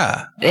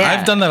 Yeah, Yeah.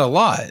 I've done that a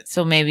lot.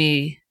 So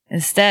maybe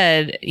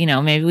instead, you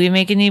know, maybe we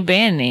make a new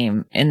band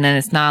name and then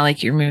it's not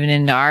like you're moving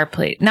into our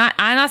place. I'm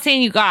not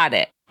saying you got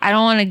it. I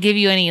don't want to give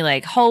you any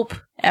like hope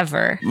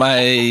ever.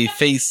 My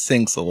face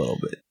sinks a little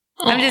bit.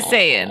 I'm just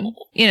saying,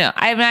 you know,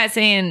 I'm not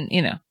saying,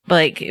 you know, but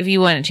like if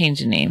you want to change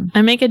the name.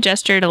 I make a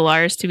gesture to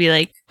Lars to be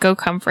like, go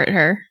comfort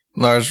her.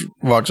 Lars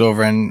walks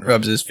over and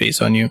rubs his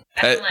face on you.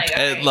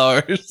 At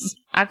Lars.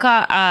 I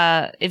call,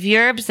 if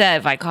you're upset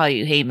if I call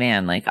you, hey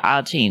man, like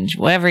I'll change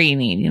whatever you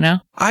need, you know?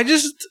 I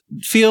just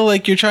feel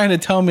like you're trying to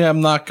tell me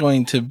I'm not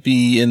going to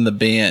be in the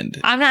band.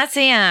 I'm not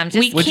saying I'm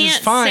just, We Which is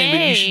can't fine, but you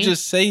say- should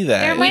just say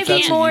that. There if might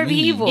that's be what more you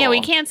need. people. Yeah, we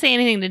can't say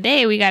anything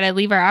today. We got to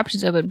leave our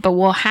options open, but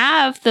we'll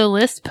have the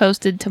list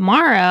posted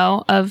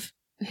tomorrow of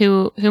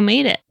who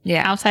made it.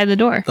 Yeah. Outside the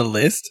door. The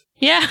list?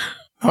 Yeah.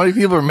 How many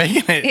people are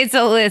making it? it's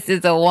a list,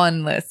 it's a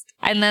one list.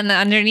 And then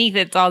underneath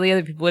it's all the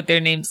other people with their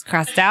names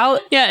crossed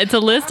out. Yeah, it's a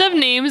list of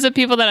names of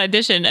people that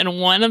auditioned,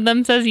 and one of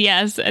them says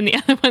yes, and the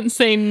other ones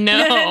say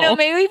no. No,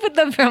 maybe we put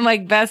them from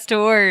like best to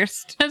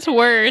worst. That's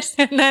worse.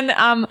 And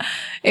then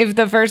if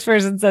the first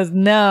person says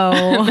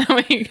no,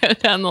 Then we go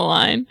down the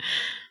line.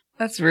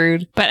 that's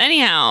rude. But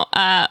anyhow,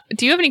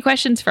 do you have any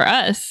questions for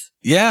us?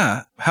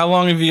 Yeah. How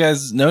long have you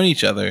guys known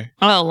each other?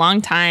 Oh, a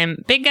long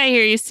time. Big guy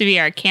here used to be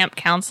our camp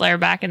counselor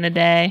back in the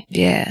day.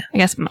 Yeah. I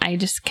guess I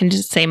can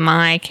just say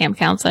my camp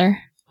counselor.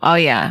 Oh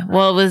yeah.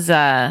 Well, it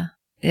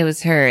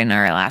was her and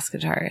our last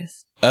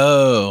guitarist.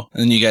 Oh,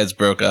 and you guys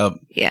broke up.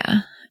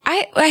 Yeah.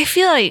 I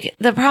feel like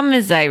the problem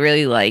is I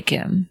really like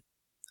him.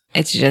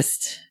 It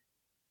just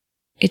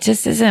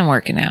isn't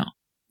working out.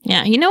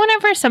 Yeah, you know,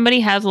 whenever somebody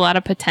has a lot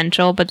of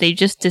potential, but they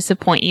just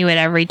disappoint you at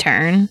every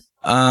turn.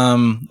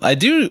 I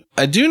do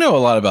know a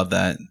lot about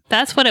that.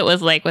 That's what it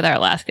was like with our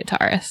last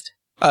guitarist.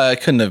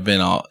 It couldn't have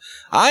been all.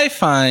 I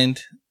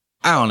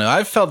don't know.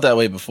 I've felt that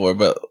way before,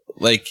 but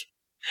like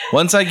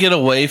once I get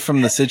away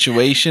from the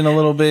situation a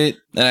little bit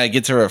and I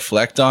get to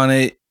reflect on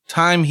it,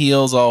 time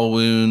heals all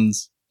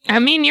wounds. I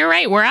mean, you're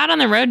right. We're out on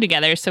the road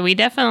together, so we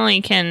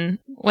definitely can.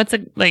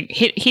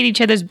 Hit each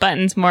other's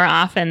buttons more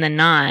often than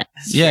not.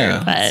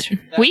 Yeah. But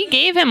we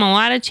gave him a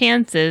lot of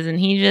chances, and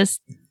he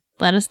just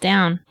let us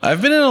down.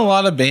 I've been in a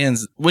lot of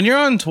bands. When you're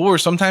on tour,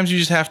 sometimes you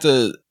just have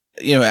to,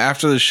 you know,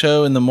 after the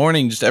show in the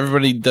morning, just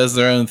everybody does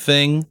their own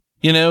thing.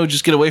 You know,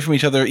 just get away from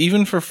each other,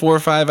 even for 4 or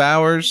 5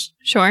 hours.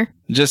 Sure.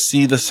 Just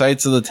see the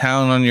sights of the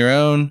town on your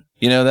own.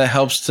 You know, that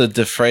helps to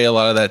defray a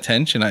lot of that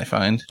tension, I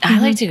find. I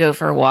like to go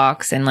for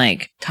walks and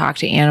like talk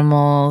to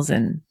animals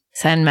and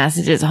send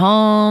messages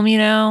home, you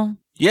know?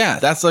 Yeah,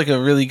 that's like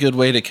a really good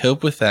way to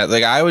cope with that.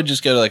 Like, I would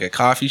just go to like a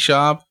coffee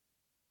shop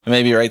and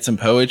maybe write some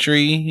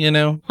poetry, you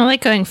know? I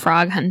like going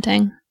frog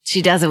hunting.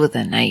 She does it with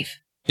a knife.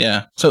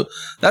 Yeah. So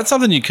that's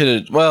something you could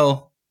have,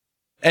 well,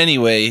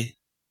 anyway,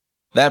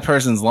 that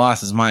person's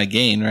loss is my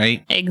gain,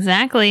 right?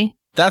 Exactly.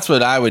 That's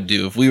what I would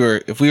do if we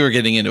were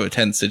getting into a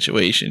tense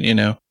situation, you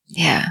know?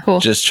 Yeah. Cool.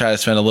 Just try to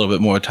spend a little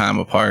bit more time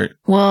apart.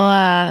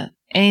 Well,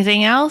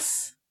 anything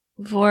else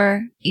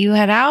before you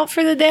head out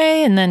for the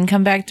day and then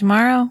come back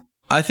tomorrow?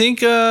 I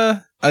think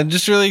I'm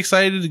just really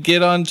excited to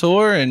get on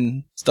tour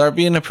and start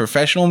being a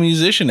professional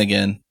musician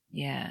again.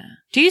 Yeah.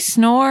 Do you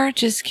snore?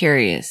 Just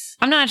curious.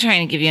 I'm not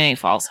trying to give you any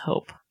false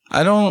hope.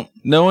 No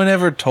one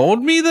ever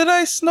told me that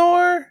I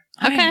snore,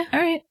 Okay. All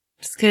right.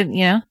 It's good,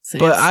 it's a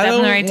but good I step don't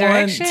in the right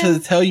direction.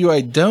 want to tell you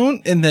I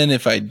don't. And then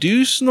if I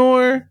do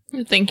snore,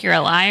 You think you're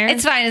a liar?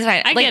 It's fine. It's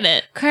fine. I get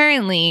it.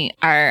 Currently,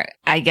 our,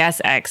 I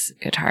guess,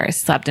 ex-guitarist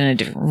slept in a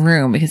different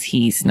room because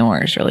he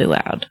snores really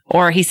loud.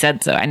 Or he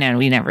said so. I know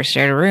we never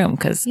shared a room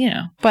because,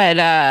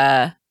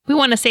 But, We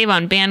want to save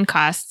on band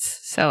costs,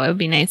 so it would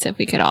be nice if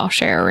we could all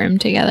share a room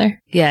together.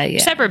 yeah.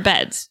 Separate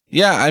beds.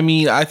 yeah, I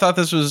mean, I thought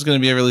this was going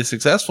to be a really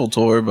successful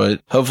tour,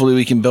 but hopefully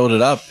we can build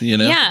it up, you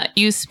know? Yeah,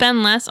 you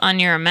spend less on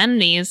your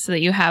amenities so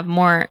that you have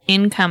more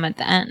income at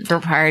the end. For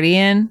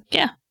partying.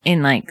 Yeah.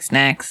 In like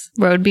snacks.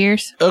 Road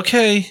beers.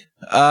 Okay.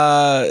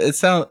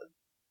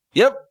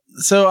 Yep.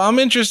 So I'm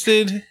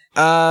interested.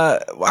 I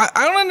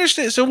don't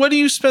understand. So what do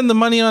you spend the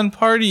money on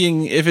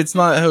partying if it's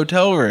not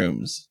hotel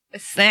rooms?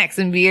 Snacks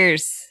and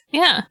beers.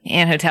 Yeah.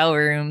 And hotel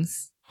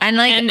rooms. And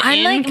like, And I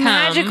like income.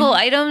 magical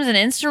items and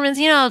instruments.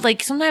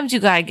 Like sometimes you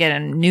gotta get a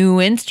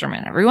new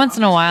instrument every once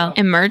in a while.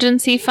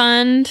 Emergency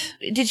fund.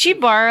 Did she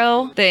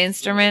borrow the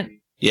instrument?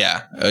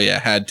 Yeah. Oh yeah,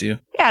 had to.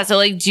 Yeah. So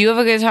like, do you have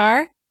a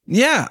guitar?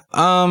 Yeah.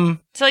 So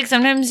like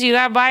sometimes you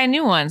gotta buy a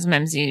new one.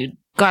 Sometimes you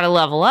gotta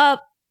level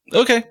up.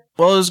 Okay.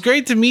 Well, it was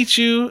great to meet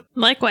you.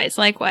 Likewise.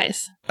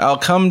 I'll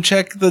come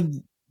check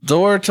the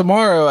door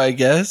tomorrow, I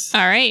guess.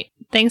 All right.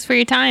 Thanks for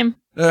your time.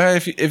 All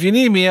right. If you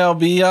need me, I'll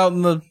be out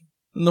in the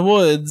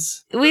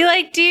woods. We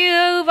like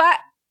to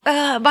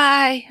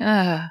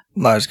bye.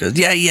 Lars goes,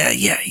 yeah. He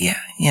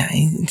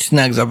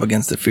snugs up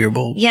against the fear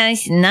bowl. Yeah, I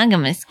snug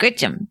him and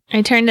scritch him.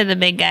 I turn to the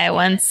big guy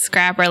once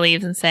Scrapper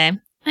leaves and say,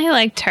 I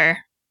liked her.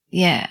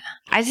 Yeah.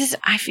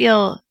 I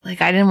feel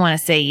like I didn't want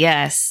to say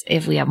yes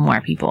if we have more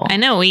people. I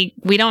know, we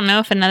don't know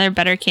if another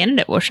better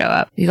candidate will show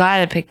up. You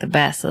gotta pick the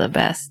best of the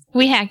best.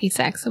 We hacky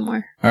sack some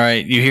more. All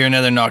right, you hear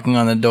another knocking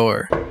on the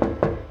door.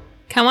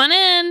 Come on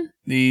in.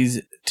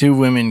 These two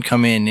women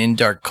come in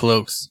dark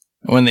cloaks.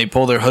 When they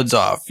pull their hoods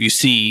off, you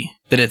see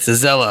that it's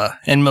Azella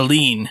and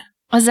Malene.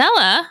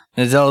 Azella?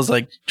 And Azella's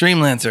like,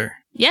 Dreamlancer,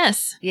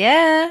 Yes.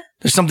 Yeah.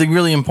 there's something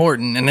really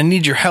important and I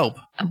need your help.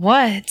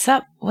 What's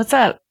up? What's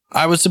up?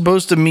 I was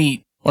supposed to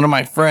meet one of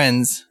my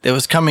friends that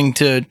was coming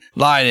to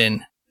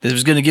Leiden that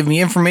was going to give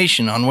me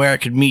information on where I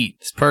could meet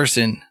this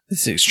person.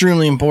 This is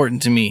extremely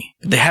important to me,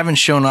 but they haven't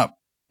shown up,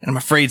 and I'm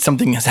afraid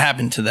something has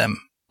happened to them.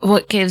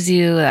 What gives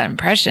you that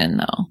impression,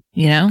 though?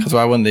 You know? Because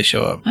why wouldn't they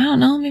show up? I don't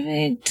know. Maybe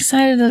they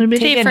decided to Maybe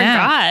take they a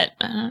nap.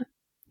 forgot.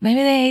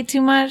 Maybe they ate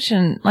too much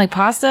and like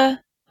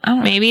pasta. I don't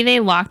know. Maybe they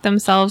locked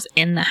themselves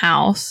in the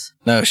house.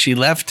 No, she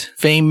left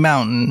Fame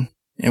Mountain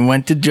and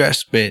went to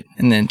Drespit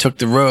and then took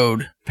the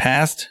road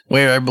past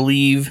where I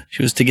believe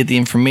she was to get the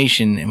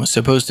information and was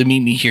supposed to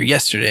meet me here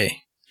yesterday.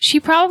 She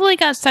probably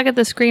got stuck at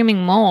the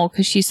Screaming Mole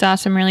because she saw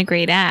some really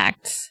great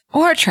acts.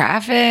 Or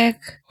traffic.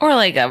 Or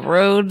like a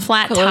road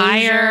Flat closure.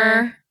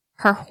 tire.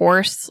 Her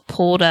horse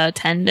pulled a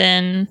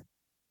tendon.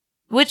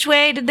 Which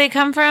way did they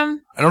come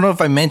from? I don't know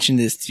if I mentioned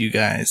this to you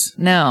guys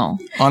No.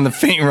 on the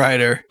Faint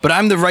Rider, but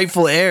I'm the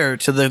rightful heir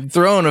to the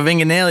throne of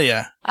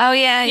Inganalia. Oh,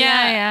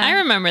 yeah. I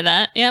remember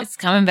that. Yep. It's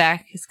coming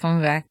back. It's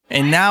coming back.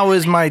 And now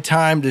is my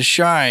time to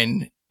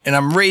shine, and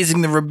I'm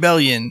raising the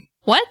rebellion.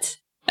 What?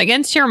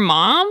 Against your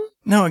mom?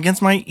 No,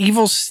 against my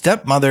evil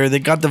stepmother that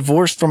got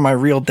divorced from my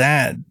real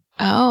dad.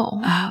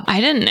 Oh. Oh. I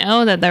didn't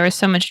know that there was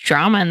so much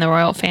drama in the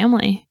royal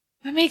family.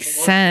 That makes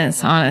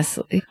sense,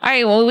 honestly. All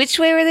right, well, which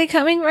way were they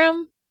coming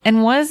from?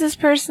 And what is this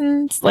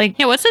person's, like...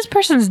 Yeah, what's this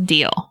person's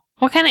deal?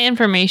 What kind of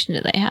information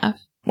do they have?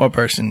 What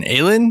person?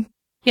 Aelin?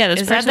 Yeah,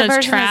 this Is that person the that's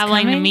person that's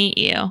traveling to coming? meet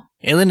you.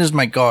 Aelin is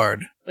my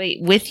guard. Wait,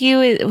 with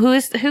you?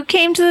 Who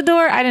came to the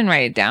door? I didn't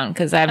write it down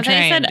because I'm I thought you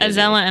trying said to...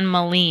 Azella and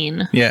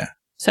Malene. Yeah,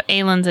 So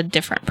Aylin's a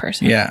different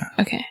person. yeah.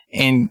 Okay.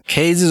 And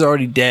Kaze is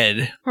already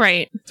dead,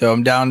 Right. so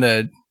I'm down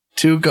to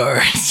 2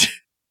 guards.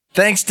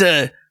 Thanks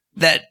to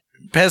that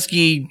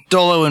pesky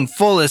Dolo and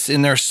Fullus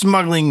in their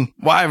smuggling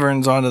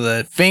wyverns onto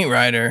the Faint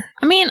Rider.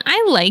 I mean,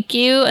 I like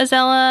you,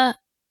 Azella,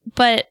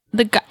 but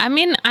I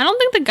don't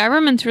think the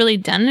government's really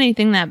done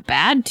anything that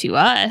bad to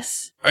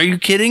us. Are you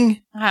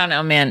kidding? I don't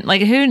know, man.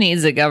 Like, who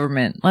needs a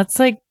government? Let's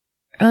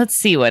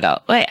see what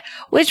else. Wait,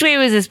 which way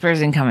was this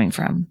person coming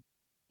from?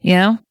 You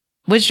know?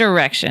 Which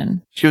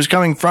direction? She was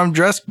coming from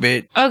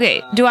Dreskbit.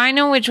 Okay, do I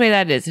know which way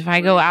that is if I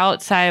go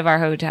outside of our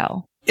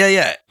hotel?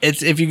 Yeah.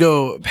 It's if you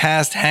go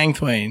past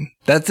Hangthwain.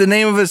 That's the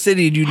name of a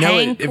city. You know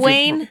it. If you're-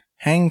 Hangthwain?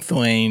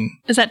 Hangthwain.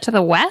 Is that to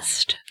the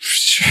west?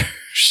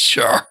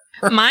 Sure.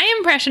 My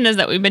impression is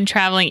that we've been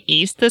traveling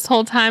east this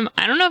whole time.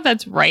 I don't know if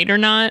that's right or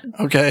not.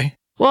 Okay.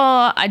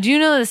 Well, I do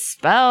know the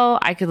spell.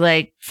 I could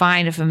like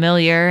find a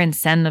familiar and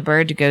send the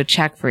bird to go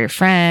check for your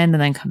friend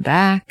and then come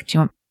back.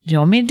 Do you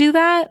want me to do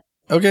that?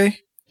 Okay.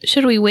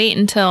 Should we wait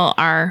until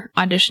our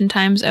audition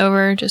time's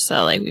over just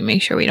so like we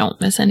make sure we don't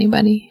miss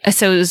anybody?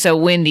 So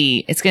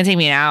Wendy, it's going to take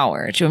me an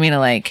hour. Do you want me to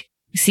like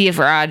see if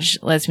Raj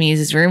lets me use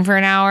his room for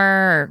an hour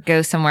or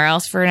go somewhere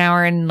else for an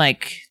hour and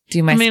like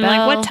do my I mean,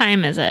 spell? like, what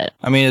time is it?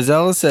 I mean,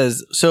 Azella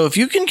says, so if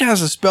you can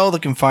cast a spell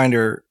that can find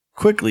her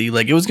quickly,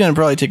 like it was going to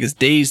probably take us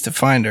days to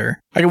find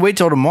her. I can wait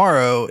till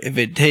tomorrow if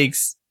it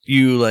takes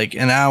you like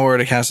an hour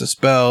to cast a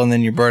spell and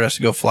then your bird has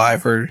to go fly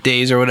for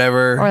days or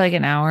whatever. Or like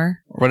an hour.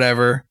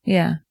 Whatever.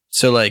 Yeah.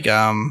 So like,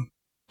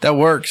 that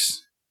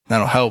works.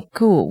 That'll help.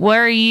 Cool.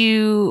 Where are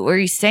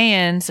you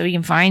staying so we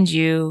can find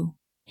you,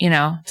 you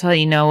know, to let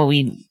you know what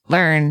we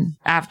learn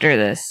after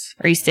this?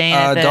 Are you staying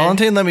at the...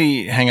 Dalantine let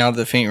me hang out at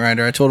the Faint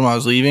Rider. I told him I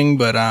was leaving,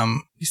 but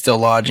he's still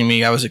lodging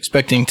me. I was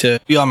expecting to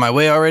be on my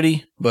way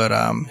already, but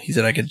he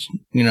said I could,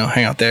 you know,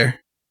 hang out there.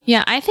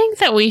 Yeah, I think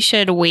that we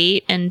should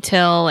wait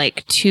until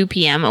like 2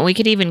 p.m. and we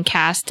could even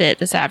cast it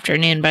this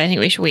afternoon, but I think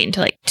we should wait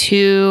until like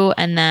 2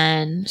 and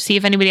then see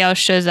if anybody else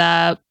shows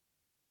up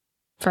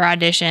for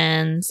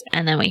auditions,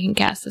 and then we can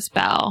cast the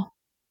spell.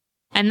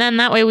 And then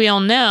that way we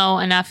all know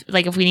enough,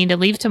 like if we need to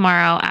leave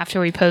tomorrow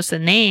after we post the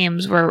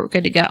names, we're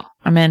good to go.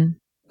 I'm in.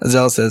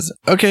 Azella says,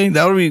 okay,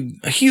 that would be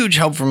a huge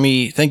help for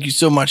me. Thank you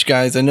so much,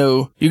 guys. I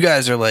know you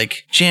guys are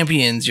like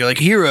champions. You're like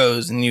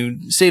heroes, and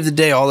you save the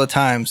day all the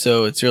time,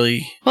 so it's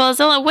really... Well,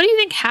 Zilla, what do you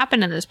think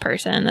happened to this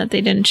person that they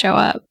didn't show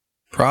up?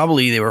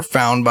 Probably they were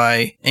found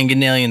by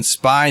Enganalian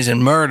spies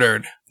and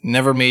murdered.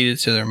 Never made it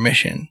to their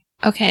mission.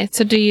 Okay,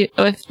 so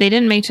if they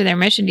didn't make it to their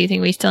mission, do you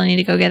think we still need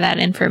to go get that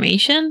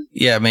information?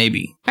 Yeah,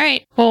 maybe. All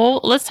right, well,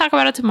 let's talk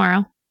about it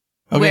tomorrow.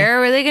 Okay. Where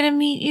were they going to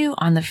meet you?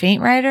 On the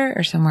Faint Rider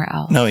or somewhere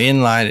else? No,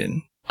 in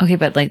Leiden. Okay,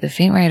 but like the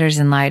Faint Rider's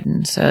in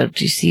Leiden, so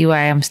do you see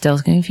why I'm still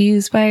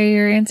confused by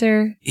your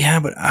answer? Yeah,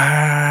 but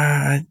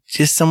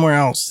just somewhere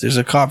else. There's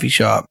a coffee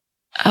shop.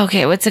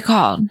 Okay, what's it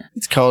called?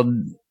 It's called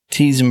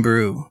Teas and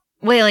Brew.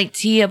 Wait, like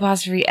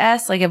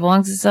T''S, like it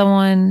belongs to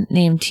someone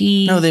named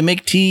T? No, they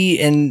make tea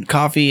and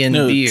coffee and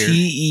beer.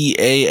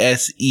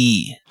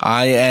 TEASEIN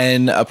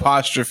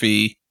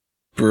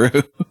brew.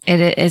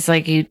 It's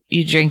like you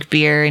drink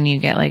beer and you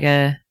get like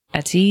a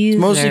tease?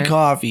 Mostly or-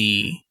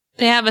 coffee.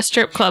 They have a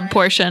strip club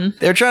portion.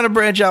 They're trying to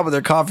branch out, but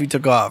their coffee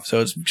took off,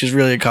 so it's just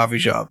really a coffee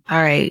shop.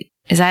 All right.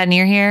 Is that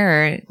near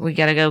here or we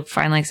gotta go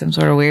find like some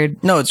sort of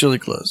weird... No, it's really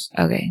close.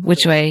 Okay.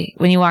 Which way?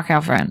 When you walk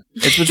out front?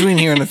 It's between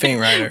here and the Faint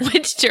Rider.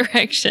 Which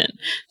direction?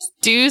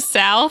 Due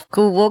south?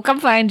 Cool. We'll come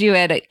find you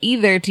at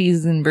either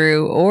Teas and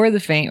Brew or the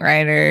Faint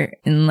Rider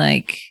in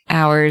like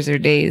hours or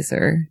days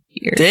or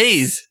years.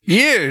 Days.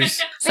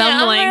 Years. Some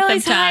Man, I'm length really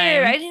of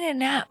tired. time. I need a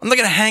nap. I'm not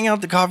going to hang out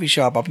at the coffee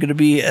shop. I'm going to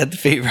be at the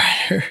Faint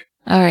Rider.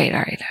 All right.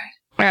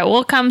 All right,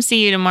 we'll come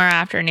see you tomorrow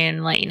afternoon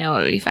and let you know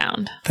what we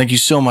found. Thank you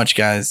so much,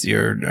 guys.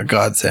 You're a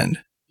godsend.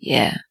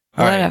 Yeah.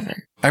 All right.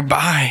 Whatever. All right,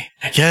 bye,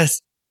 I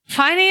guess.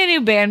 Finding a new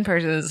band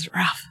person is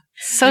rough.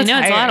 So I know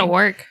it's a lot tiring. of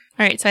work.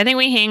 All right, so I think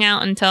we hang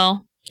out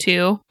until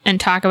 2 and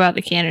talk about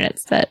the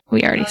candidates that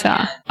we already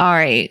saw. All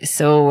right.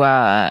 So,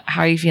 how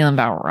are you feeling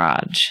about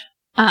Raj?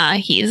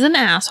 He's an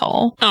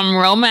asshole. I'm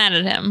real mad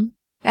at him.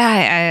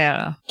 I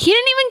don't know. He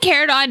didn't even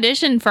care to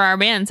audition for our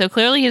band, so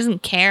clearly he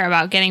doesn't care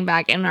about getting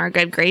back in our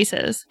good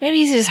graces. Maybe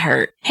he's just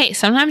hurt. Hey,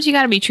 sometimes you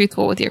gotta be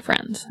truthful with your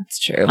friends. That's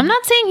true. I'm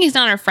not saying he's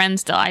not our friend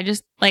still. I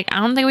just, I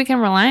don't think we can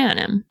rely on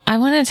him. I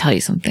want to tell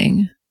you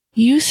something.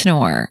 You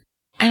snore,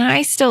 and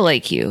I still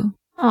like you.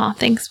 Oh,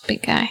 thanks,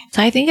 big guy.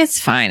 So I think it's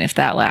fine if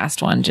that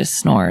last one just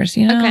snores,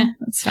 you know? Okay.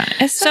 It's fine.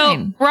 It's So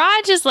fine.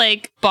 Raj is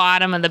like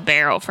bottom of the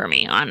barrel for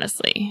me,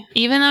 honestly.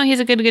 Even though he's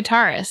a good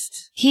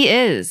guitarist. He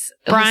is.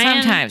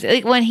 Brian- Sometimes.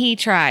 Like when he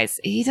tries.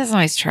 He doesn't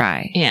always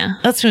try. Yeah.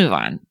 Let's move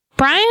on.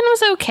 Brian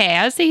was okay.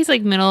 I would say he's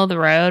like middle of the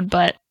road,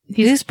 but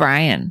Who's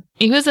Brian?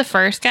 he was the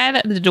first guy,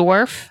 the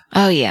dwarf.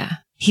 Oh, yeah.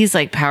 He's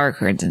like power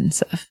chords and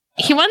stuff.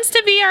 He wants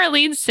to be our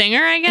lead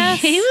singer, I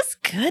guess. He was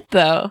good,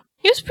 though.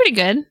 He was pretty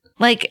good.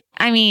 Like,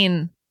 I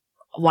mean,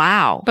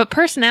 wow. But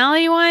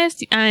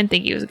personality-wise, I didn't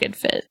think he was a good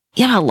fit.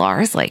 Yeah, but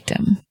Lars liked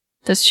him.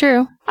 That's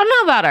true. I don't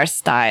know about our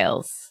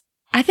styles.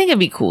 I think it'd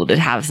be cool to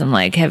have some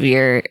like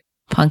heavier,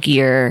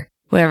 punkier,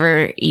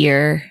 whatever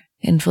ear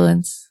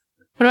influence.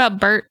 What about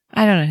Bert?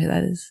 I don't know who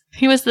that is.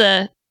 He was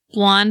the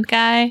blonde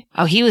guy.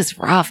 Oh, he was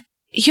rough.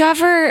 You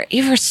ever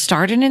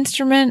start an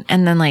instrument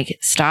and then like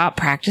stop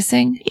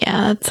practicing?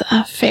 Yeah, that's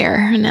a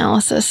fair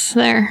analysis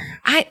there.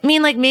 I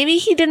mean, like maybe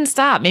he didn't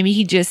stop. Maybe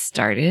he just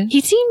started.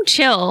 He seemed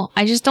chill.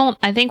 I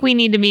think we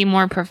need to be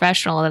more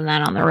professional than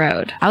that on the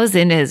road. I was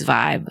into his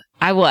vibe.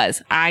 I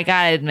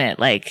gotta admit,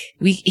 like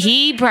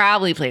he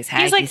probably plays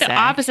hacky He's like the sack.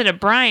 opposite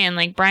of Brian.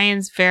 Like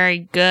Brian's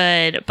very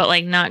good, but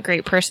like not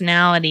great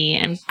personality.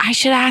 And I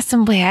should ask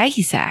him to play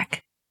hacky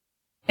sack,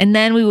 and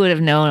then we would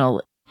have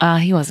known.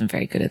 He wasn't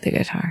very good at the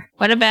guitar.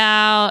 what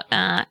about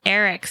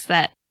Eric's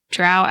that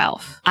drow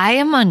elf? I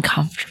am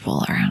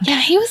uncomfortable around him.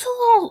 Yeah, he was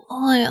a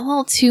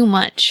little too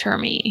much for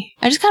me.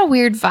 I just got a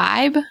weird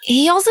vibe.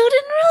 He also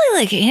didn't really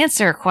like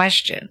answer a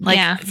question. Like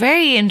Yeah.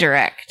 very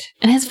indirect.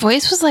 And his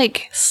voice was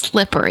like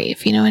slippery,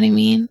 if you know what I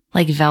mean.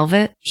 Like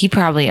velvet. He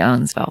probably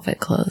owns velvet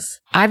clothes.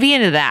 I'd be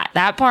into that.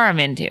 That part I'm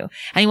into.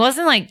 And he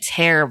wasn't like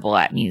terrible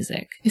at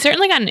music. He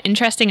certainly got an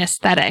interesting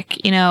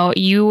aesthetic. You know,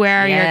 you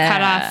wear your Yeah.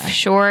 cutoff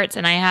shorts,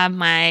 and I have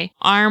my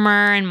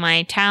armor and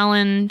my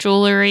Talon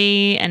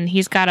jewelry, and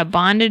he's got a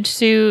bondage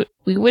suit.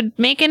 We would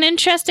make an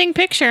interesting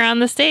picture on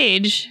the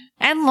stage.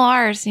 And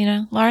Lars,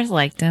 Lars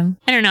liked him.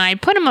 I don't know.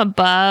 I'd put him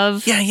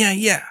above.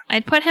 Yeah.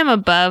 I'd put him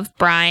above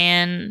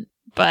Brian,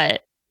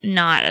 but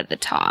not at the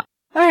top.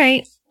 All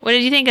right. What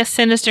did you think of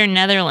Sinister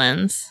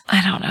Netherlands?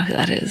 I don't know who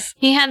that is.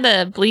 He had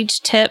the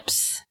bleached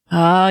tips.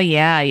 Oh,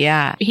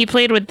 yeah. He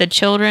played with the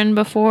children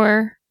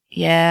before.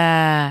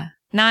 Yeah.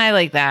 No, I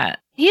like that.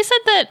 He said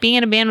that being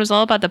in a band was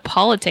all about the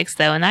politics,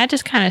 though, and that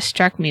just kind of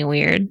struck me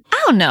weird.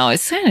 I don't know.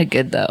 It's kind of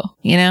good, though.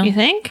 You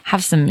think?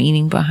 Have some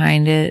meaning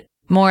behind it.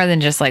 More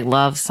than just like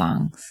love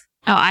songs.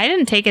 Oh, I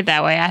didn't take it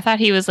that way. I thought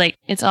he was like,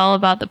 it's all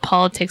about the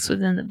politics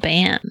within the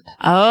band.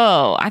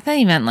 Oh, I thought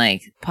he meant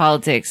like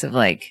politics of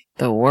like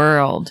the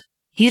world.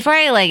 He's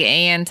probably like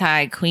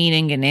anti-Queen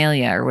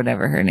Ingenalia or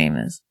whatever her name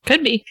is.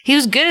 Could be. He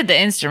was good at the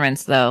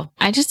instruments, though.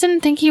 I just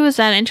didn't think he was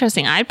that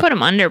interesting. I'd put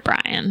him under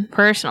Brian,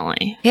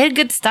 personally. He had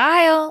good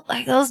style,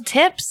 like those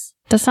tips.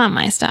 That's not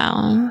my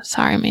style.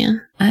 Sorry,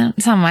 man.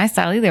 It's not my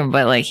style either,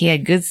 but like he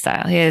had good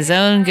style. He had his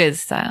own good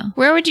style.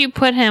 Where would you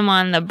put him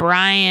on the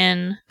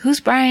Brian, Who's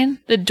Brian?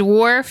 the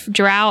dwarf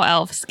drow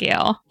elf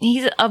scale?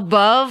 He's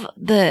above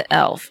the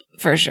elf,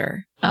 for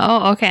sure.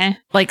 Oh, okay.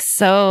 Like,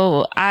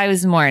 so I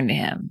was more into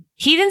him.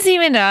 He didn't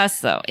seem into us,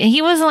 though. And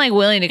he wasn't like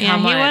willing to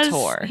come on a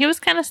tour. He was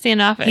kind of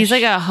standoffish. He's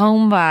like a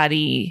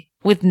homebody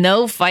with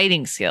no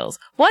fighting skills.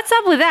 What's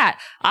up with that?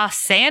 A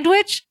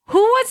sandwich? Who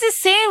wants a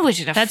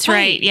sandwich in a That's fight?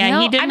 right.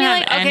 Yeah, he didn't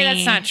have okay, any-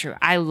 that's not true.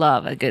 I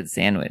love a good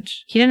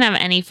sandwich. He didn't have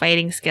any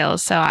fighting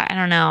skills, so I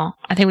don't know.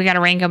 I think we got to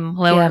rank him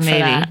lower for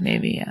that.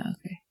 Maybe, yeah.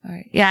 Okay. All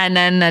right. Yeah, and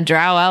then the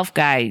drow elf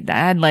guy that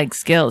had like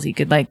skills. He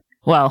could like,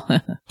 well,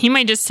 He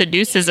might just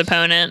seduce his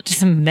opponent.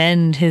 just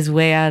mend his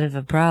way out of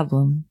a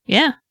problem.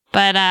 Yeah.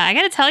 But I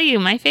got to tell you,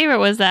 my favorite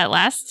was that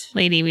last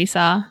lady we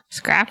saw,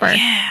 Scrapper.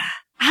 Yeah.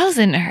 I was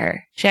into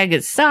her. She had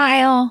good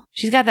style.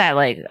 She's got that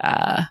like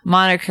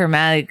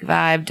monochromatic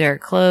vibe to her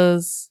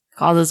clothes.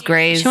 All those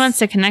grays. She wants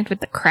to connect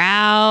with the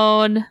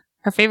crowd.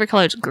 Her favorite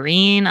color is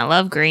green. I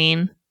love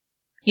green.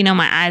 You know,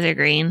 my eyes are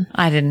green.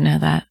 I didn't know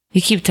that.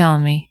 You keep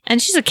telling me.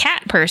 And she's a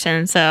cat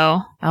person,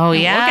 so Oh we're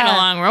yeah. getting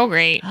along real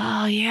great.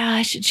 Oh yeah.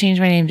 I should change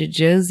my name to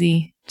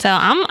Josie. So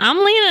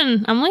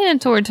I'm leaning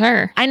towards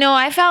her. I know.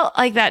 I felt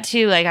like that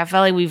too. Like I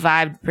felt like we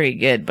vibed pretty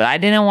good, but I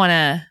didn't want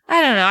to.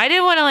 I don't know. I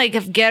didn't want to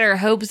like get her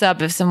hopes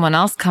up if someone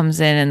else comes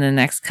in the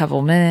next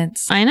couple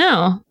minutes. I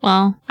know.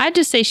 Well, I'd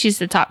just say she's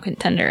the top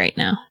contender right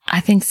now.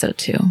 I think so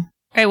too. All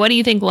right, what do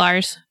you think,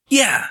 Lars?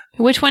 Yeah.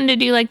 Which one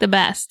did you like the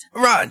best?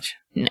 Raj.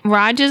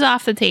 Raj is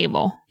off the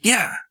table.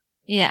 Yeah.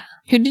 Yeah.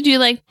 Who did you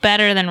like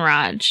better than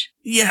Raj?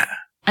 Yeah.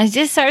 I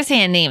just started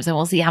saying names, and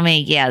we'll see how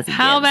many yeahs. he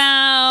How gives.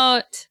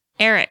 about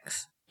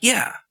Eric's?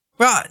 Yeah.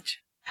 Raj.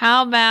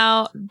 How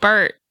about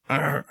Bert?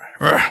 How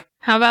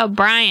about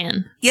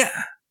Brian?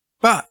 Yeah.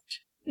 Raj.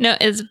 No,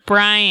 it's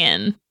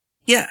Brian.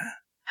 Yeah.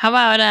 How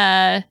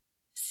about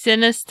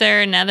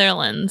Sinister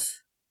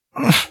Netherlands?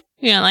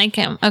 You don't like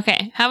him.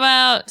 Okay. How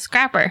about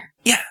Scrapper?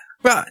 Yeah.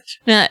 Raj.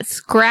 No, that's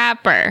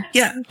Scrapper.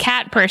 Yeah.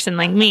 Cat person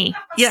like me.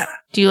 Yeah.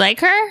 Do you like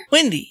her?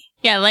 Wendy.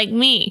 Yeah, like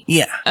me.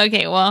 Yeah.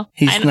 Okay, well,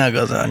 He I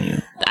snuggles on you.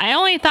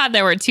 only thought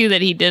there were two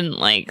that he didn't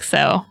like,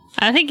 so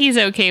I think he's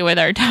okay with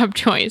our top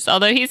choice.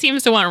 Although he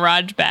seems to want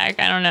Raj back.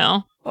 I don't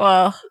know.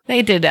 Well,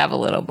 they did have a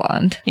little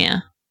bond. Yeah.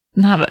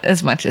 Not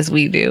as much as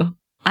we do.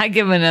 I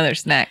give him another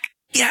snack.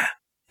 Yeah.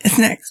 It's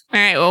next. All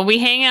right, well, we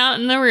hang out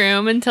in the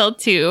room until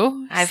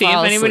 2. I see if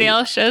fall anybody asleep.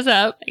 else shows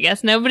up. I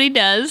guess nobody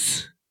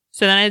does.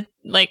 So then I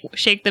like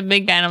shake the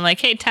big guy and I'm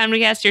like, hey, time to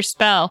cast your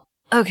spell.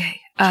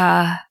 Okay.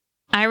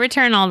 I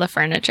return all the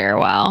furniture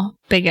while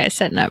big guy's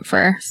setting up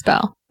for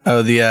spell.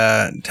 Oh, the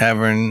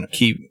tavern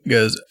keep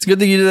goes, it's a good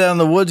thing you did that in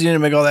the woods. You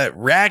didn't make all that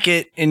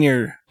racket in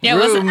your Yeah,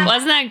 room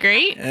wasn't that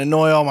great? and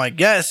annoy all my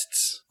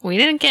guests. We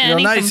didn't get Real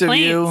any nice of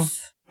you.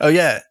 complaints. Oh,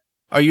 yeah.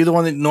 Are you the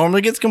one that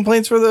normally gets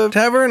complaints for the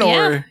tavern?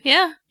 Or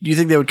Yeah. do you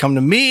think they would come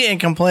to me and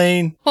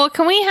complain? Well,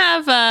 can we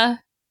have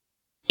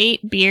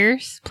 8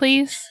 beers,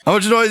 please? How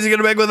much noise are you going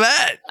to make with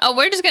that? Oh,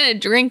 we're just going to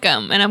drink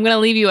them, and I'm going to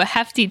leave you a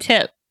hefty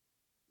tip.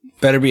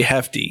 Better be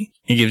hefty.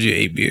 He gives you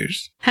 8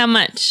 beers. How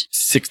much?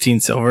 16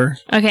 silver.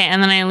 Okay,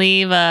 and then I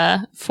leave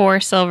a 4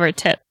 silver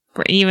tip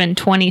for even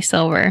 20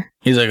 silver.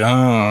 He's like, oh.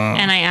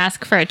 And I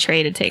ask for a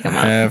tray to take him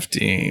up.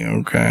 Hefty.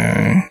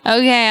 Okay.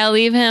 Okay, I'll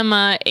leave him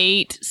a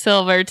 8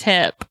 silver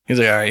tip. He's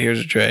like, all right, here's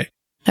a tray.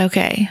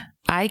 Okay.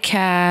 I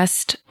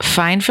cast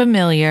Find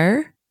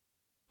Familiar,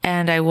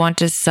 and I want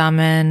to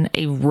summon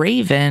a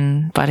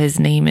raven, but his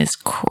name is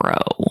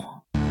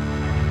Crow.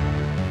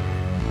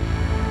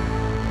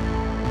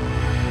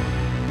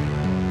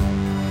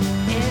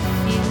 If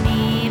you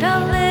need a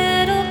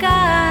little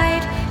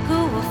guide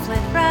who will flit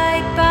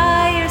right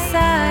by your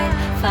side,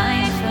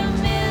 find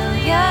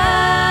familiar.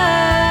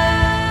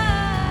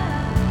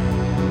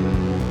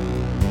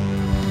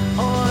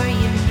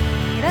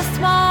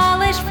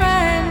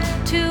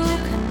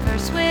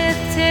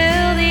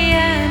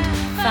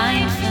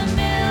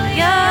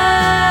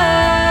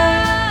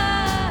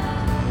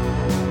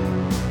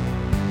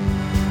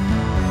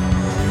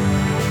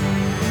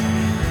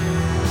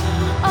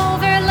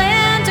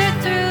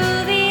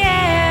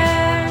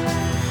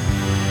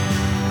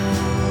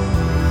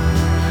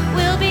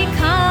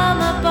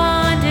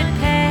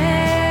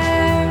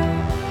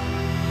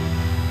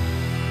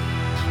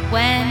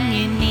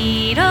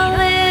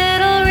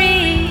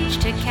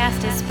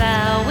 cast a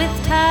spell with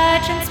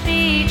touch and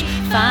speech.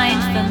 Find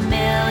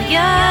familiar.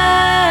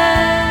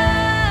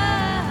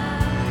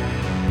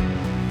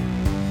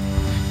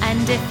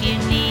 And if you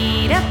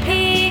need a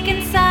peek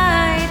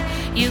inside,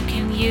 you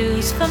can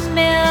use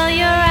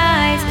familiar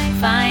eyes.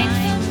 Find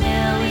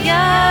familiar.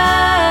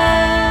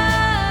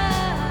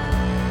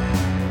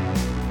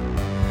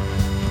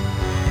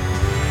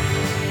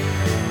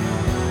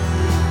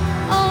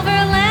 Over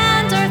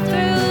land or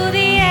through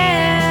the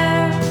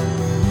air,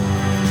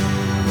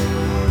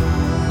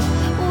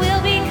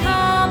 we'll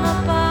become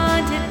a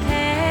bonded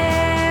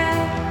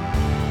pair.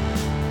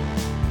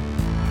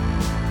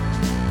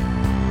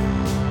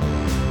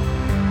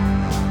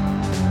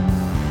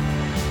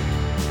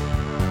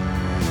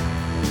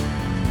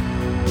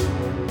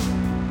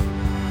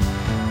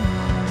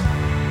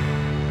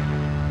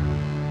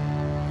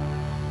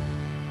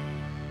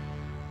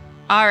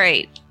 All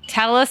right.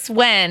 Tell us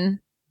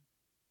when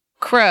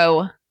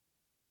Crow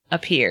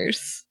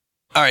appears.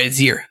 All right, it's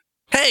here.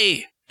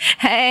 Hey,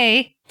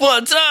 Hey.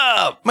 what's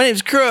up? My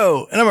name's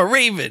Crow, and I'm a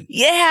raven.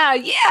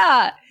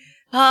 Yeah.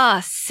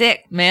 Ah,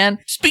 sick, man.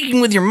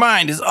 Speaking with your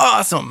mind is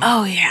awesome.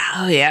 Oh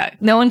yeah.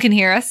 No one can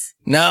hear us.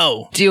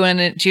 No. Do you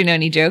know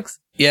any jokes?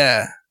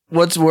 Yeah.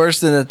 What's worse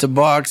than a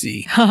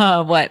tabaxi?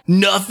 What?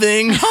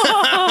 Nothing.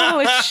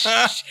 Oh,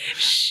 shh.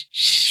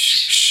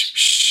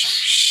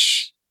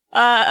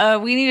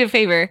 We need a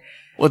favor.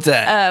 What's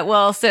that?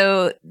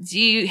 So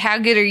how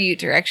good are you at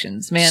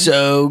directions, man?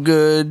 So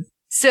good.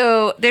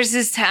 So there's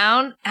this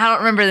town. I don't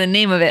remember the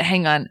name of it.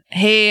 Hang on.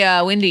 Hey,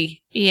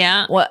 Wendy.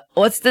 Yeah.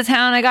 What's the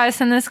town I gotta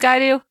send this guy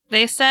to?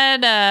 They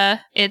said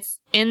it's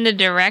in the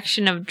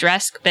direction of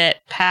Dreskbit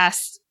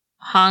past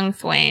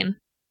Hangthwain.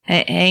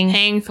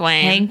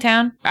 Hangthwain.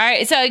 Hangtown? All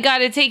right, so I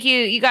gotta take you.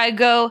 You gotta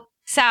go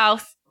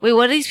south. Wait,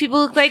 what do these people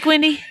look like,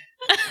 Wendy?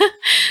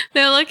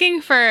 They're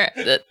looking for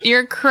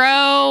your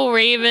crow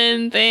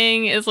raven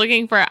thing is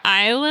looking for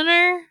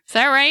eyeliner. Is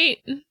that right?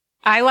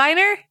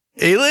 Eyeliner?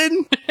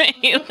 Aylin?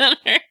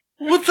 Eyeliner.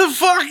 What the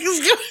fuck is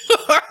going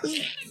on?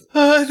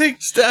 I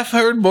think Steph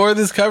heard more of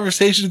this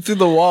conversation through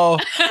the wall.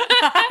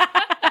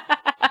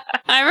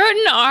 I wrote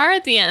an R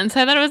at the end,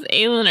 so I thought it was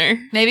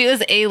eyeliner. Maybe it was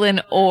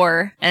Aylin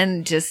or,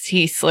 and just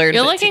he slurred.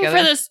 You're it looking together.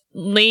 for this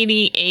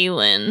lady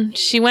Aylin.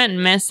 She went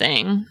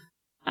missing.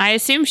 I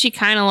assume she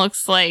kind of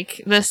looks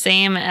like the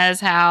same as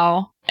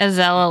how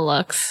Azella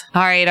looks.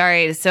 All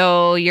right.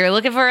 So you're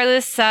looking for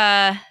this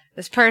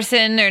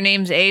person. Their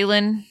name's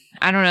Aylin.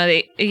 I don't know.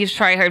 It's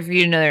probably hard for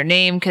you to know their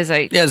name because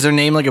Yeah, does their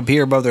name like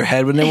appear above their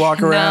head when they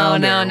walk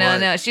around?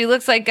 No. She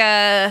looks like she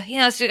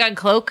got a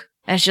cloak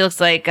and she looks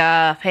like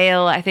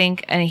pale, I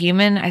think, and a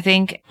human. I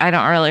think I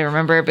don't really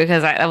remember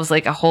because that was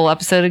like a whole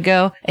episode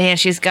ago. And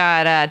she's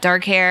got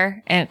dark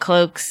hair and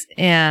cloaks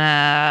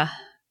and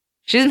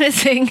she's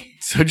missing.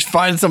 So just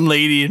find some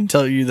lady and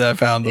tell you that I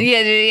found them.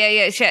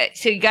 Yeah.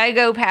 So you gotta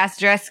go past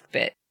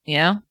Dreskbit, you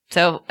know?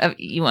 So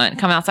you want to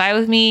come outside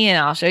with me and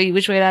I'll show you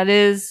which way that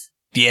is?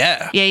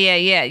 Yeah.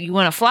 Yeah. You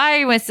want to fly or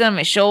you want to sit on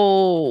my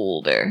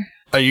shoulder?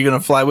 Are you going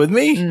to fly with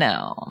me?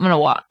 No, I'm going to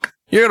walk.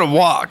 You're going to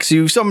walk. So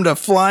you summoned a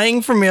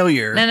flying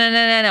familiar.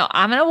 No.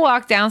 I'm going to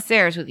walk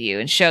downstairs with you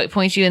and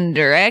point you in the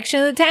direction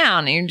of the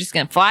town. And you're just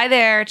going to fly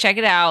there, check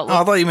it out. Oh,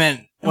 I thought you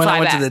meant when Fly I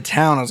went back. to the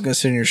town, I was going to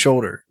sit on your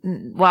shoulder.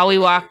 While we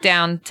walk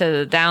down.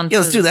 Yeah,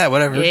 let's do that.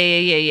 Whatever.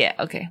 Yeah.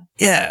 Okay.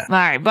 Yeah. All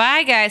right.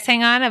 Bye, guys.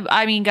 Hang on.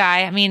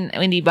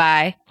 Wendy,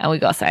 bye. And we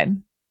go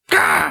outside.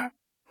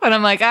 And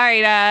I'm like, all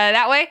right,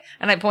 that way.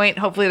 And I point,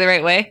 hopefully the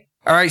right way.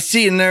 All right,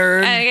 see you,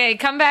 nerd. Okay,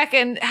 come back.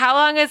 And how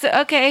long is it?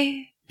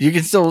 Okay. You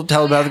can still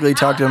telepathically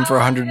talk to him for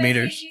 100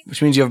 meters,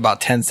 which means you have about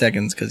 10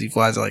 seconds because he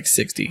flies at like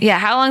 60. Yeah.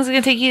 How long is it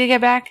going to take you to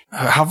get back?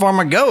 How far am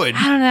I going?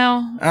 I don't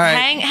know. All right.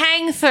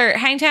 Hang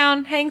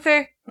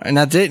through. And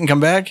that's it, and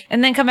come back?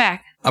 And then come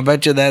back. I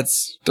bet you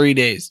that's 3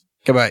 days.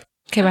 Goodbye.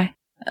 Okay, bye.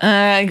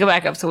 I go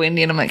back up to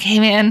Wendy and I'm like, hey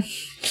man,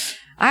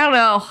 I don't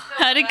know.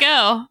 How'd it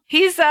go?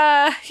 He's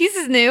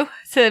just new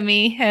to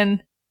me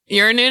and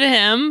You're new to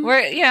him.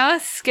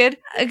 it's good.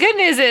 The good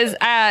news is,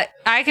 I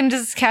can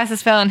just cast a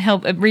spell and he'll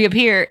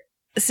reappear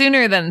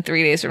sooner than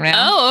 3 days from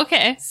now. Oh,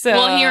 okay. So-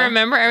 Will he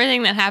remember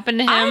everything that happened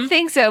to him? I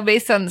think so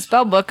based on the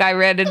spell book I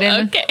read it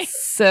in. Okay.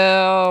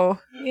 So,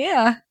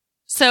 yeah.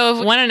 So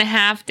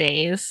 1.5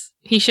 days,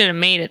 he should have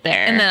made it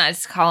there. And then I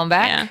just call him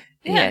back.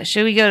 Yeah. Yeah.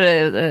 Should we go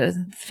to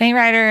the Faint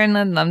Rider and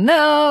let them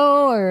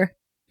know? Or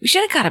we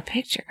should have got a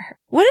picture.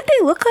 What did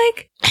they look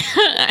like?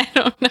 I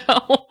don't know.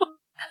 All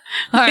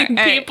right, all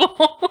right.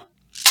 People.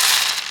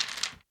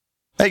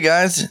 Hey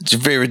guys, it's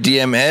your favorite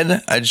DM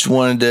Ed. I just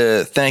wanted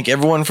to thank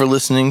everyone for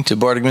listening to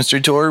Bardic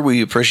Mystery Tour.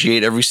 We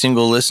appreciate every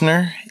single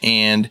listener,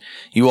 and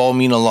you all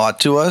mean a lot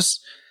to us.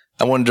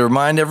 I wanted to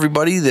remind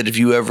everybody that if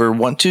you ever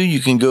want to, you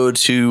can go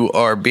to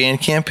our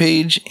Bandcamp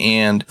page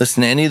and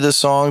listen to any of the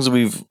songs that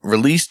we've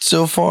released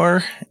so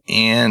far,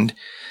 and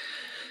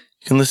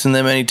you can listen to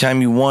them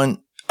anytime you want.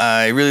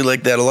 I really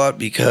like that a lot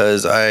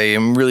because I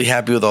am really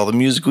happy with all the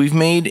music we've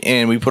made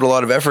and we put a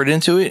lot of effort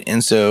into it.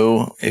 And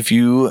so if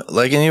you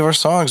like any of our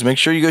songs, make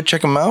sure you go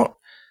check them out.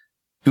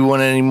 If you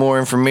want any more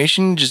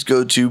information, just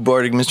go to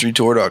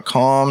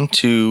bardicmysterytour.com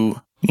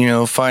to,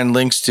 find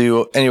links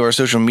to any of our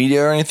social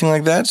media or anything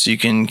like that, so you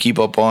can keep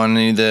up on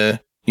any of the,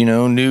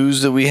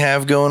 news that we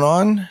have going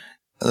on.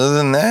 Other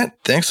than that,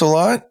 thanks a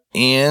lot,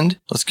 and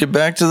let's get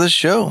back to the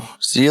show.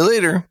 See you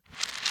later.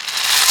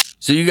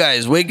 So you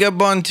guys wake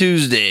up on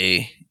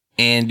Tuesday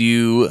and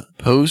you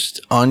post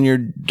on your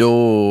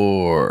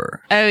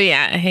door. Oh,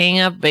 yeah. Hang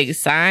up a big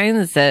sign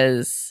that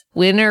says,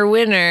 winner,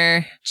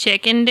 winner.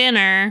 Chicken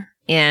dinner.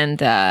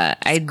 And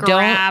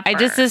I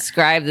just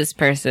described this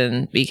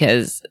person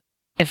because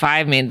if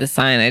I made the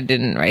sign, I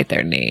didn't write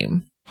their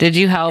name. Did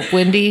you help,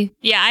 Wendy?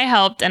 Yeah, I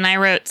helped, and I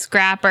wrote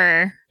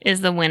Scrapper is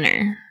the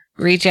winner.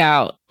 Reach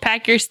out.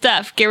 Pack your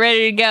stuff. Get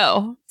ready to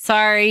go.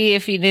 Sorry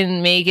if you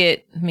didn't make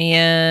it,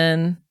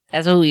 man.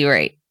 That's what we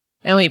write.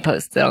 And we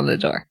post it on the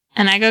door.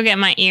 And I go get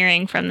my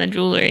earring from the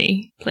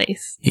jewelry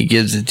place. He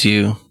gives it to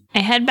you. I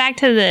head back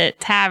to the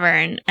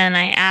tavern, and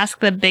I ask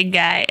the big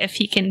guy if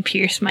he can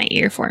pierce my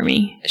ear for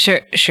me.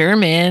 Sure,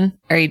 man.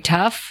 Are you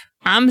tough?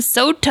 I'm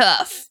so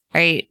tough.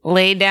 All right,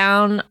 lay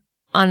down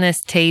on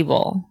this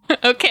table.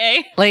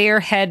 Okay. Lay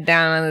your head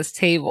down on this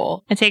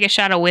table. I take a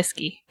shot of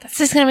whiskey. That's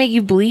just gonna make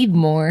you bleed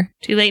more.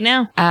 Too late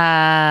now.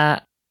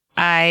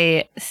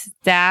 I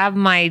stab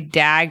my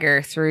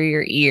dagger through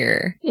your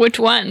ear. Which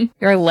one?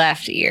 Your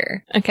left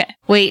ear. Okay.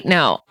 Wait,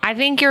 no. I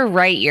think your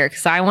right ear,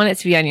 because I want it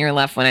to be on your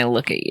left when I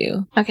look at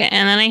you. Okay,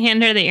 and then I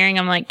hand her the earring.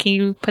 I'm like, can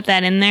you put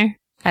that in there?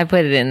 I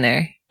put it in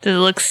there. Does it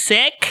look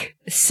sick?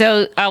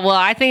 So,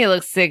 I think it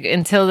looks sick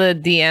until the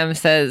DM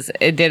says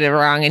it did it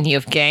wrong and you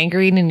have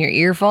gangrene and your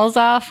ear falls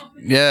off.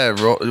 Yeah,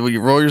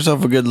 roll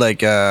yourself a good,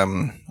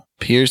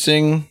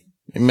 piercing.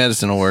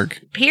 Medicine will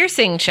work.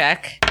 Piercing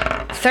check.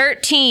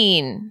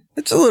 13.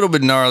 It's a little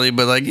bit gnarly,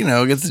 but, it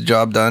gets the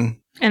job done.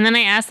 And then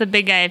I ask the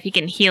big guy if he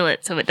can heal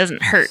it so it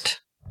doesn't hurt.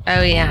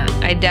 Oh, yeah.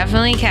 I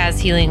definitely cast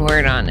Healing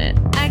Word on it.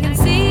 I can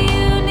see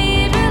you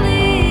need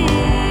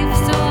relief,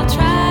 so I'll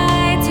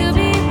try to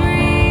be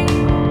brief.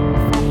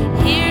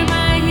 Hear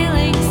my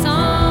healing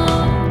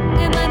song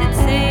and let it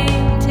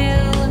sing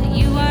till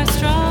you are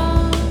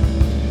strong.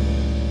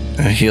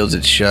 It heals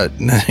it shut,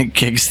 and then it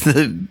kicks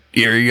the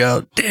earring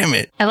out. Damn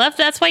it.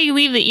 That's why you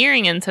leave the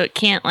earring in so it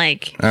can't, All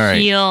right.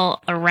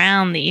 heal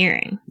around the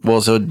earring.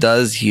 Well, so it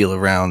does heal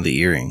around the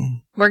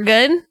earring. We're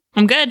good?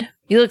 I'm good.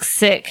 You look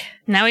sick.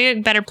 Now we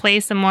better play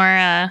some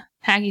more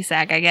hacky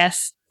sack, I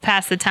guess.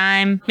 Pass the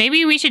time.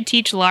 Maybe we should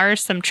teach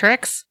Lars some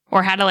tricks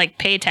or how to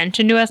pay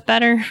attention to us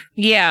better.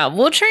 Yeah,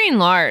 we'll train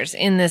Lars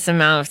in this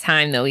amount of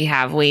time that we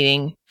have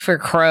waiting for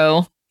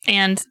Crow.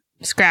 And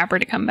Scrapper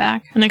to come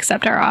back and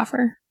accept our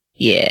offer.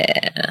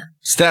 Yeah.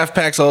 Staff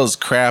packs all his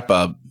crap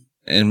up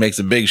and makes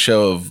a big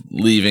show of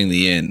leaving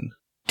the inn.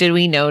 Did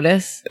we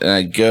notice? And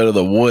I go to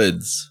the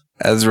woods.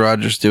 As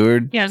Roger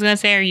Stewart. Yeah, I was going to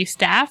say, are you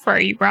staff or are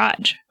you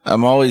Raj?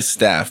 I'm always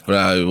staff, but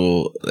I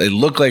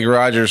look like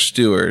Roger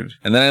Stewart.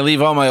 And then I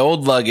leave all my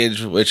old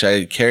luggage, which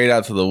I carried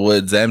out to the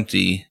woods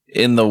empty,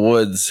 in the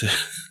woods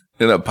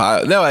in a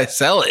pile. No, I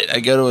sell it. I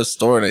go to a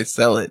store and I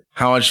sell it.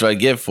 How much do I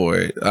get for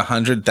it?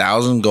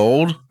 100,000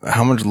 gold?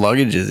 How much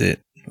luggage is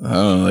it? I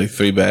don't know,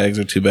 3 bags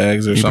or 2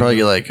 bags or You something.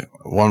 probably get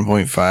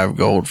 1.5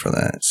 gold for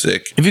that.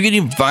 Sick. If you could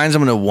even find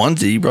someone who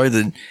wants it, you probably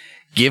have to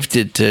gift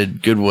it to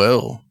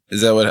Goodwill.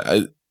 Is that what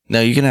I... No,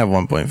 you can have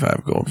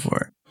 1.5 gold for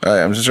it. All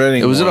right, I'm just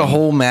writing. Was it a one.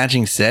 whole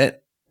matching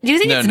set? Do you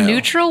think No, it's no.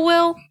 neutral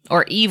will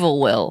or evil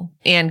will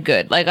and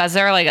good? Is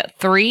there a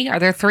 3? Are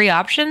there 3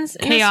 options?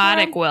 in this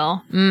Chaotic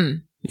world? will.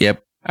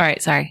 Yep. All right,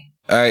 sorry.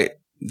 All right.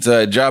 So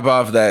I drop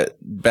off that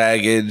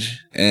baggage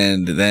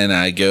and then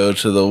I go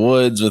to the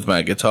woods with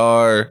my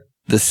guitar.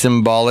 The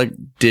symbolic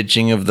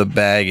ditching of the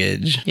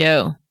baggage.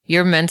 Yo,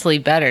 you're mentally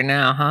better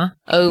now, huh?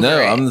 Over No,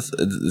 it.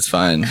 it's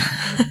fine.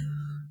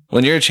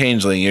 When you're a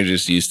changeling, you're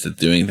just used to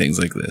doing things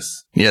like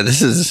this. Yeah,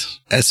 this is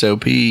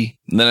SOP.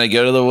 And then I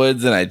go to the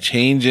woods and I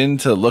change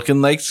into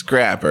looking like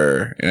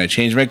Scrapper and I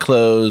change my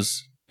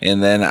clothes.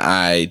 And then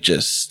I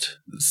just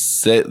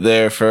sit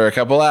there for a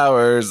couple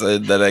hours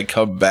and then I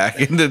come back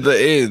into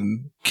the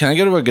inn. Can I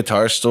go to a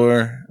guitar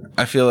store?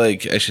 I feel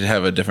like I should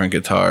have a different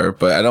guitar,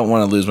 but I don't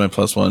want to lose my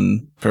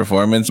 +1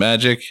 performance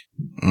magic.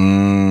 It's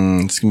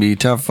going to be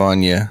tough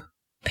on you.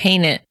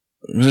 Paint it.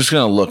 I'm just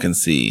going to look and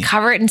see.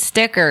 Cover it in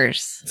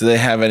stickers. Do they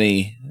have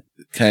any?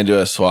 Can I do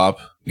a swap?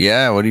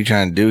 Yeah, what are you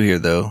trying to do here,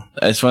 though?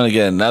 I just want to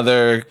get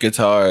another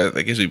guitar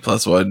that gives me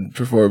 +1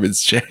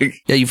 performance check.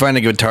 Yeah, you find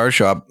a guitar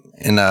shop,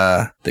 and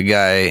the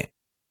guy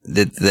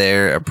that's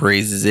there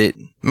appraises it.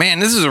 Man,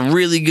 this is a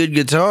really good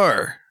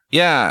guitar.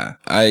 Yeah,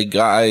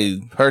 I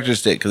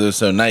purchased it because it was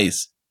so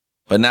nice.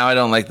 But now I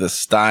don't like the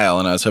style,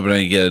 and I was hoping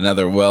I could get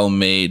another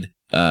well-made,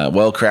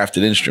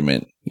 well-crafted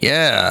instrument.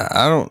 Yeah,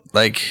 I don't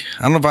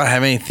know if I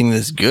have anything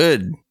this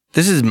good.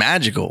 This is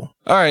magical.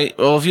 All right,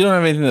 well, if you don't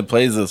have anything that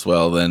plays this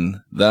well,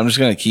 then I'm just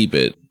going to keep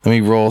it. Let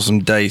me roll some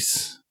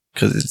dice,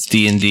 because it's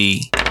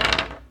D&D.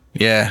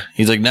 Yeah,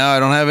 he's like, no, I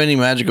don't have any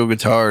magical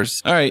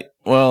guitars. All right,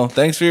 well,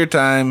 thanks for your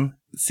time.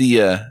 See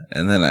ya.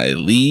 And then I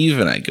leave,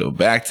 and I go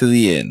back to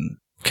the inn.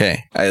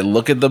 Okay. I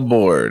look at the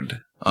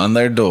board on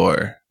their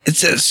door. It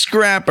says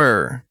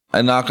Scrapper.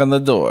 I knock on the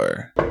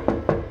door.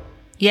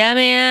 Yeah,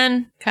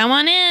 man. Come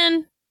on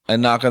in. I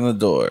knock on the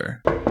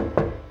door.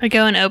 I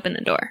go and open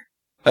the door.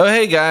 Oh,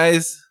 hey,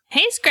 guys.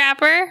 Hey,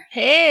 Scrapper.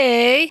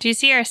 Hey. Do you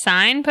see our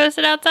sign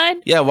posted outside?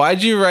 Yeah,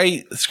 why'd you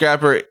write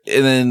Scrapper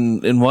and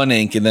then in one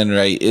ink and then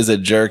write is a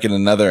jerk in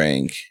another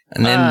ink?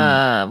 And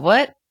then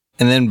What?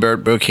 and then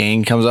Bert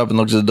Bocane comes up and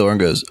looks at the door and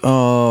goes,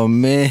 "Oh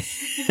man,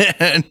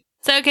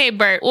 It's okay,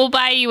 Bert. We'll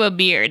buy you a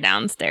beer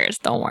downstairs.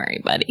 Don't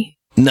worry, buddy.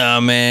 nah,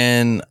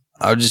 man.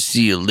 I'll just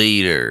see you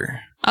later."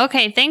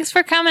 Okay, thanks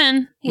for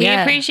coming. We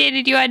Yeah.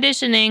 appreciated you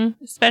auditioning,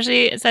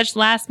 especially at such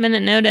last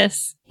minute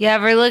notice. Yeah,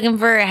 if we're looking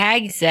for a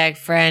hag sack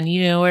friend,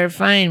 you know where to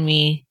find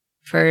me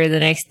for the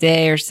next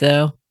day or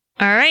so.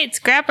 All right,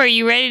 Scrapper,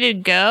 you ready to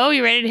go?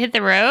 You ready to hit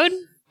the road?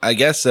 I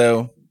guess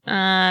so.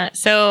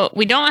 So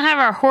we don't have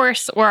our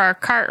horse or our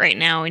cart right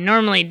now. We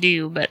normally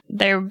do, but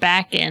they're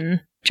back in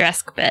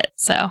Dreskbit,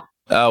 so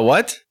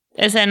What?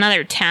 it's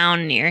another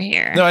town near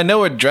here. No, I know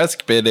what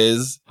Dreskbit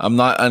is. I'm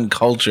not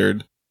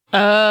uncultured.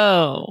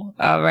 Oh,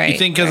 all right. You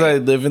think because I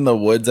live in the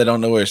woods, I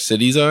don't know where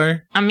cities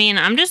are? I mean,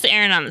 I'm just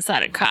erring on the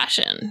side of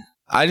caution.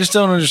 I just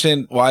don't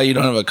understand why you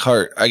don't have a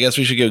cart. I guess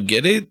we should go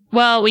get it.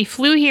 Well, we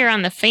flew here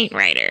on the Faint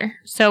Rider,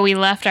 so we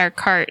left our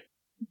cart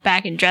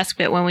back in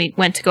Dreskbit when we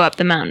went to go up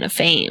the Mountain of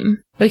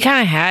Fame. We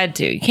kind of had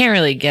to. You can't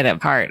really get a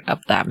cart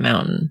up that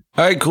mountain.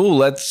 All right, cool.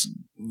 Let's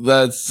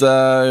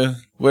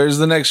where's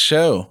the next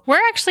show?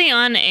 We're actually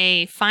on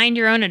a find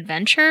your own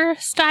adventure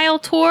style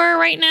tour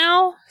right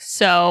now.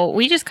 So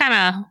we just kind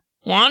of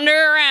wander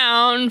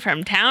around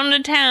from town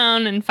to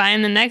town and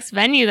find the next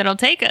venue that'll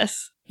take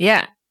us.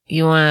 Yeah.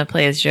 You want to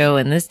play a show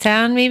in this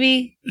town,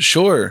 maybe?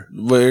 Sure.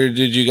 Where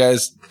did you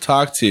guys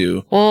talk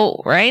to?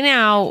 Well, right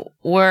now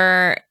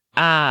we're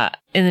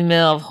in the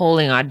middle of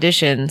holding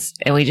auditions,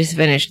 and we just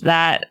finished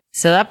that.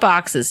 So that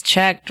box is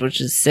checked,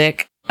 which is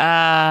sick. We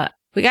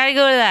got to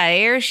go to that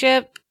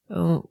airship.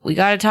 We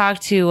got to talk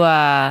to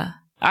I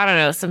don't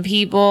know, some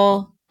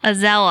people.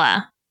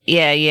 Azella.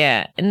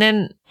 Yeah. And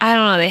then I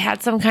don't know, they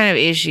had some kind of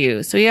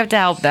issue, so we have to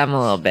help them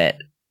a little bit.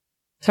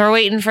 So we're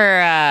waiting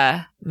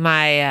for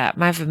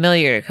my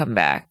familiar to come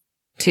back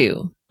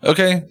too.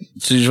 Okay.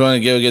 So you just want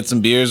to go get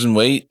some beers and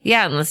wait?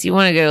 Yeah, unless you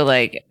want to go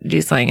like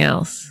do something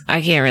else.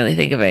 I can't really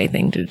think of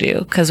anything to do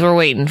because we're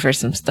waiting for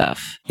some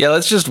stuff. Yeah,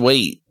 let's just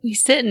wait. We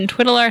sit and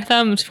twiddle our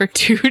thumbs for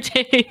 2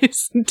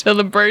 days until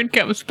the bird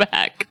comes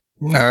back.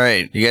 All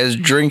right, you guys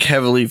drink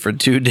heavily for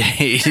 2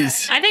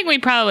 days. I think we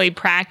probably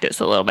practice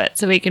a little bit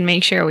so we can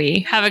make sure we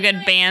have a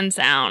good band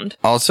sound.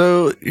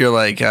 Also, you're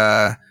like,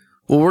 well,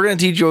 we're gonna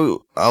teach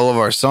you all of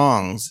our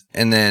songs,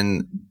 and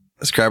then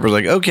Scrapper's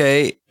like,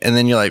 okay, and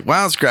then you're like,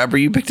 wow, Scrapper,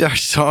 you picked our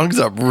songs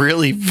up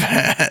really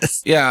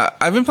fast. Yeah,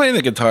 I've been playing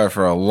the guitar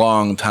for a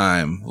long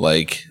time,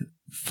 like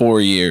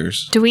 4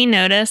 years. Do we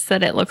notice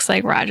that it looks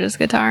like Raj's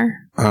guitar?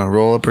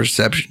 Roll a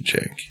perception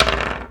check.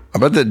 I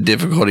bet the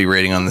difficulty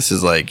rating on this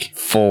is like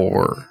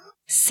 4.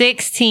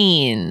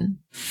 16.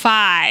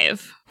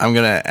 5. I'm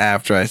gonna,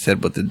 after I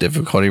said what the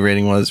difficulty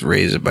rating was,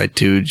 raise it by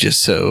 2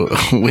 just so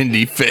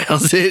Wendy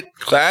fails it.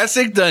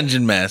 Classic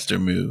Dungeon Master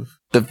move.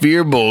 The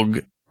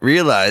Fearbulg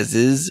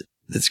realizes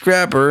that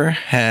Scrapper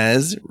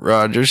has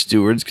Roger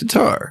Stewart's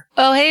guitar.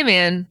 Oh, hey,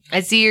 man.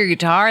 I see your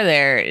guitar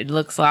there. It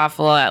looks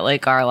awful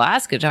like our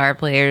last guitar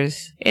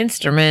player's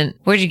instrument.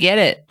 Where'd you get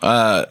it?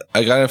 I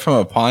got it from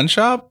a pawn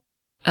shop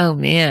Oh,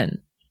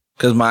 man.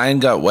 because mine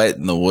got wet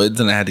in the woods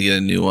and I had to get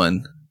a new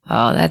one.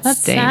 Oh, That's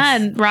stinks.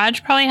 sad.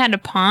 Raj probably had to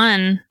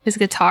pawn his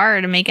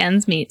guitar to make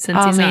ends meet since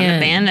Oh, he's not in man.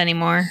 the band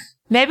anymore.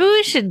 Maybe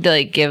we should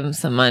like give him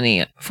some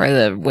money for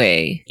the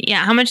way.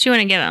 Yeah, how much do you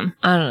want to give him?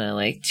 I don't know,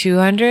 like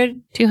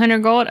 200? 200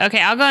 gold?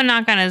 Okay, I'll go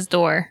knock on his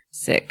door.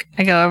 Sick.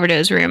 I go over to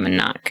his room and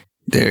knock.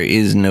 There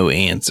is no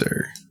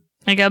answer.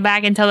 I go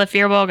back and tell the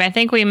Fearbulg, I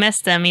think we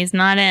missed him. He's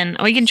not in.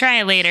 We can try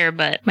it later,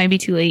 but might be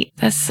too late.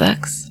 That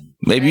sucks.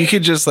 Maybe you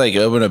could just like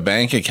open a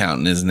bank account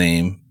in his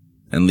name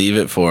and leave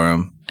it for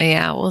him.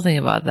 Yeah, we'll think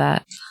about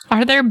that.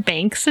 Are there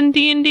banks in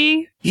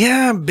D&D?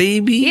 Yeah,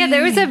 baby. Yeah,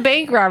 there was a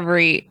bank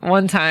robbery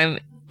one time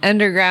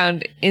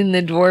underground in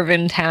the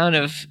dwarven town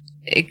of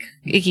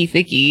Icky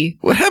Thicky.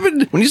 What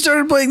happened when you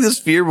started playing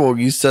this Fearbulg?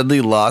 You suddenly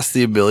lost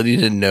the ability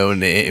to know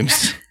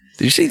names.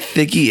 Did you say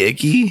Thicky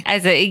Icky? I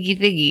said Icky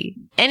Thicky.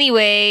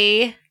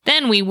 Anyway,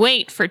 Then we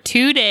wait for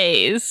 2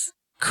 days.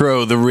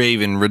 Crow the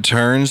Raven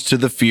returns to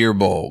the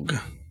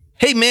Fearbulg.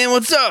 Hey man,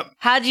 what's up?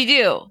 how'd you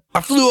do?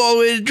 I flew all the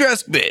way to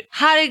Dreskbit.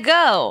 How'd it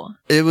go?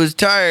 It was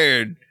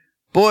tired.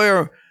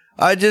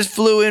 I just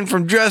flew in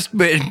from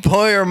Dreskbit and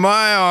boy are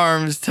my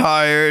arms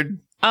tired.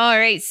 All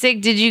right,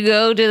 sick. Did you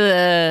go to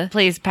the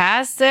place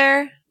past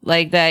there?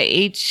 Like the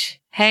H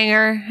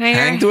hangar?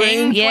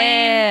 Hangdwayne?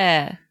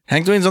 Yeah.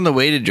 Hangdwayne's on the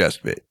way to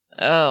Dreskbit.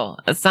 Oh,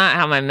 that's not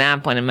how my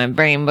map went in my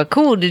brain, but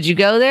cool. Did you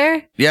go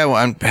there? Yeah, well,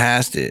 I'm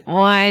past it.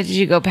 Why did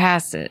you go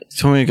past it? It's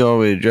told me to go all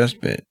the way to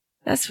Dreskbit.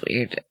 That's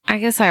weird. I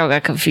guess I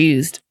got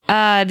confused.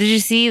 Did you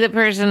see the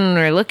person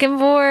we're looking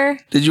for?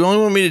 Did you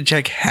only want me to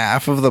check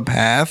half of the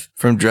path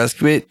from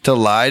Dreskbit to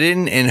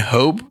Leiden and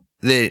hope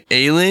that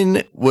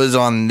Aelin was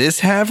on this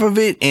half of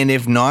it? And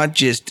if not,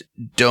 just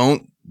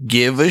don't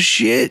give a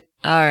shit.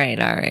 All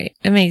right.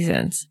 It makes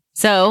sense.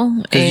 So,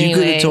 Because you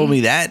could anyway, have told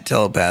me that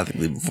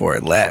telepathically before I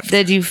left.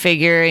 Did you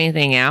figure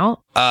anything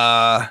out?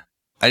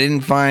 I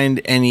didn't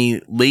find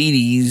any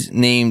ladies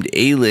named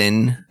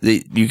Aylin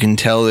that you can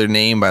tell their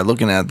name by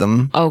looking at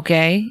them.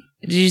 Okay.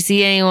 Did you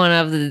see anyone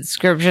of the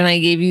description I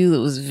gave you that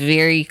was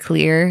very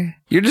clear?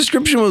 Your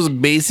description was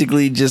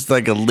basically just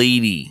like a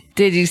lady.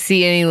 Did you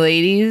see any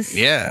ladies?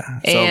 Yeah.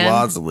 Saw And?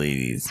 lots of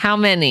ladies. How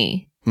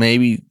many?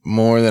 Maybe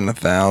more than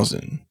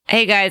 1,000.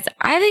 Hey guys,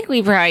 I think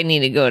we probably need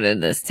to go to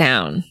this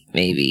town,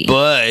 maybe.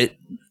 But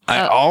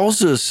I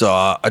also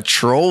saw a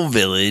troll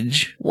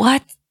village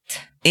What?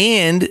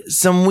 and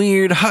some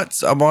weird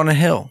huts up on a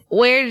hill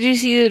Where did you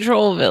see the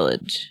troll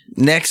village?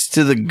 next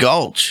to the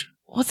gulch.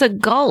 What's a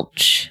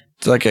gulch?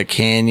 It's like a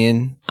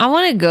canyon. I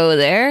want to go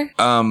there.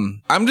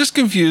 I'm just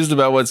confused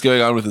about what's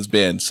going on with this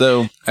band.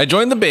 So I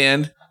joined the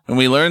band and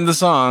we learned the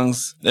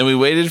songs. Then we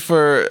waited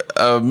for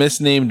a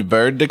misnamed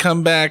bird to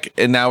come back,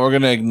 and now we're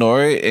gonna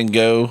ignore it and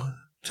go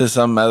to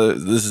some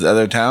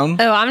other town.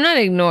 Oh, I'm not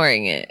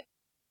ignoring it.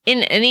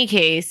 In any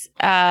case,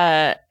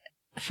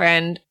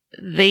 friend,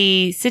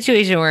 the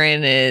situation we're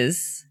in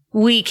is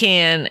we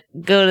can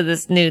go to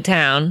this new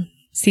town,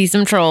 see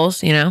some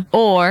trolls,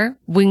 or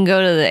we can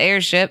go to the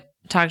airship,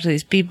 talk to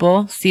these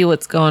people, see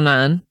what's going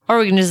on, or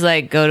we can just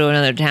go to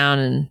another town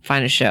and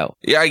find a show.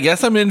 Yeah, I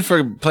guess I'm in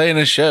for playing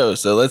a show.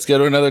 So let's go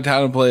to another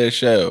town and play a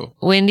show.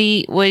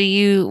 Wendy,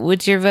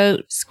 what's your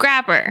vote?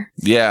 Scrapper.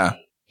 Yeah.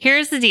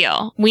 Here's the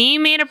deal. We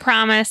made a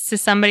promise to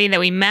somebody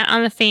that we met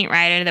on the Faint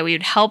Rider that we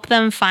would help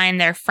them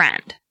find their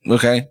friend.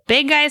 Okay.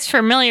 Big Guy's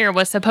Familiar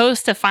was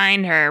supposed to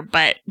find her,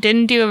 but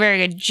didn't do a very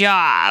good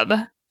job.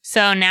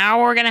 So now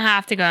we're going to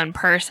have to go in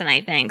person, I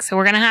think. So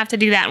we're going to have to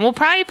do that. And we'll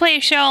probably play a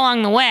show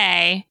along the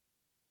way.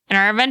 And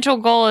our eventual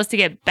goal is to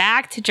get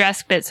back to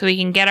Dreskbit so we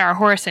can get our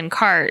horse and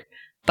cart.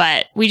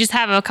 But we just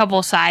have a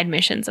couple side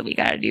missions that we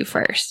got to do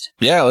first.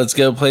 Yeah, let's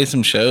go play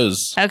some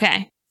shows.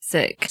 Okay.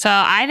 Sick. So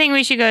I think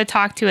we should go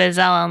talk to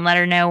Azella and let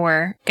her know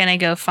we're going to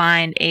go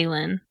find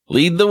Aylin.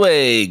 Lead the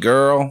way,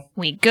 girl.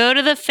 We go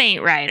to the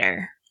Faint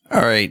Rider.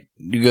 All right.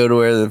 You go to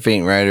where the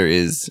Faint Rider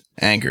is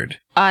anchored.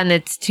 On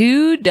its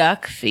 2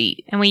 duck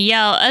feet. And we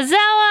yell,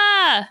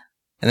 Azella!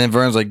 And then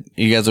Vern's like,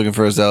 you guys looking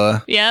for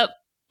Azella? Yep.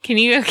 Can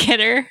you go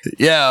get her?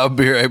 Yeah, I'll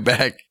be right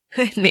back.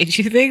 What made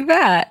you think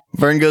that?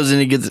 Vern goes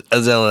in and gets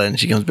Azella and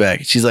she comes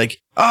back. She's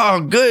like,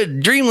 oh,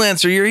 good.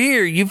 Dreamlancer, you're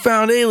here. You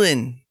found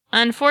Aylin.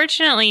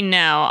 Unfortunately,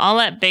 no. I'll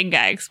let Big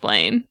Guy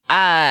explain.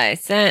 I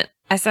sent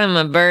him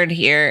a bird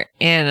here,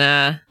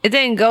 and it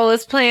didn't go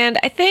as planned.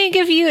 I think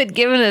if you had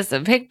given us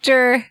a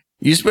picture,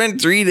 You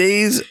spent 3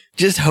 days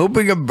just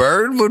hoping a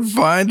bird would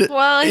find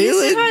well, he's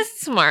Aylin?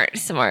 just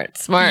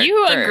smart.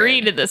 You bird.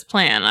 agreed to this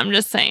plan. I'm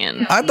just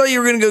saying. I thought you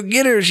were going to go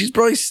get her. She's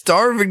probably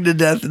starving to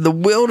death in the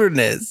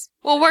wilderness.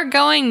 Well, we're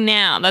going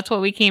now. That's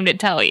what we came to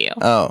tell you.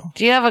 Oh.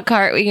 Do you have a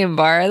cart we can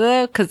borrow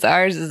though? Because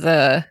ours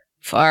is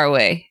far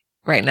away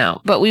right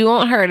now. But we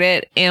won't hurt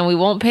it, and we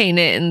won't paint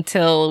it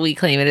until we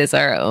claim it as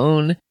our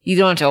own. You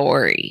don't have to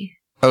worry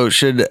Oh,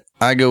 should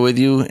I go with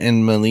you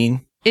and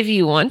Malene? if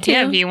you want to.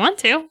 Yeah, if you want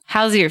to.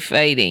 How's your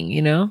fighting?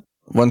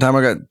 One time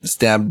I got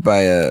stabbed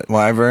by a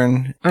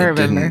wyvern. I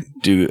remember.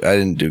 I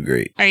didn't do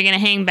great. Are you going to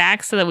hang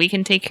back so that we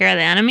can take care of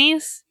the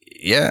enemies?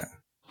 Yeah.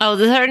 Oh,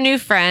 this is our new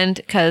friend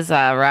because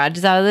Raj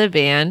is out of the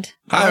band.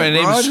 Hi, my name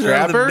is Roger's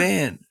out of the Scrapper.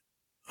 band.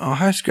 Oh,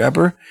 hi,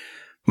 Scrapper.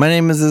 My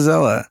name is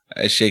Azella.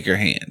 I shake her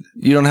hand.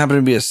 You don't happen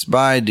to be a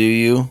spy, do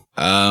you?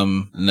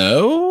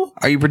 No?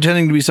 Are you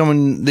pretending to be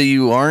someone that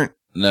you aren't?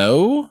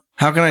 No?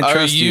 How can I Are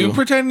trust you you?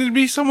 pretending to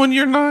be someone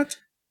you're not?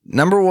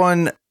 Number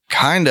one,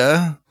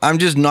 kinda. I'm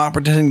just not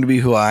pretending to be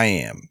who I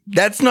am.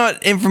 That's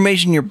not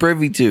information you're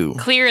privy to.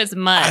 Clear as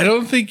mud. I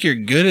don't think you're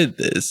good at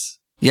this.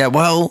 Yeah,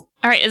 well,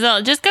 All right,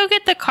 Azella, just go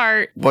get the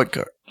cart. what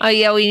car? Oh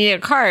yeah, we need a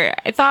cart.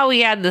 I thought we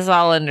had this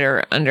all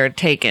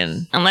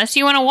undertaken. Unless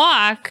you want to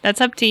walk,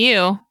 that's up to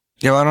you.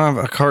 Yeah, well, I don't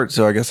have a cart,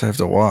 so I guess I have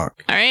to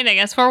walk. All right, I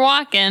guess we're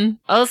walking.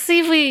 I'll see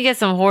if we can get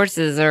some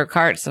horses or a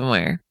cart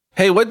somewhere.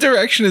 Hey, what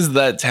direction is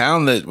that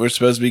town that we're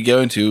supposed to be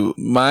going to?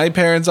 My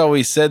parents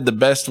always said the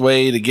best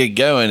way to get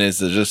going is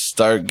to just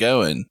start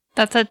going.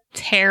 That's a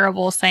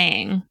terrible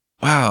saying.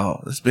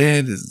 Wow, this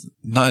band is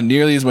not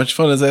nearly as much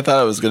fun as I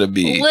thought it was going to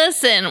be.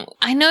 Listen,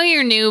 I know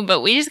you're new,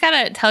 but we just got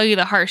to tell you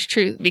the harsh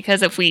truth,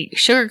 because if we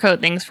sugarcoat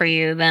things for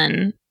you,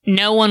 then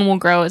no one will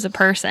grow as a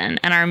person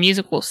and our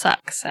music will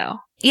suck. So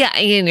Yeah,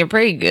 and you're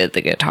pretty good at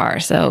the guitar,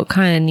 so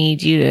kind of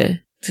need you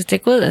to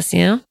stick with us,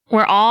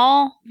 we're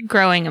all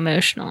growing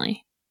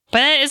emotionally. But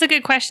that is a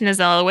good question,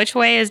 Azella. Which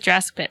way is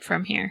Dreskbit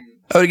from here?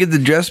 Oh, to get the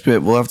dress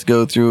pit, we'll have to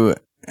go through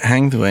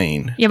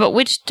Hangthwain. Yeah, but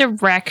which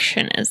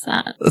direction is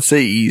that? Let's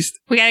say east.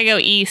 We got to go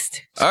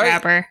east, All right.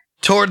 Scrapper.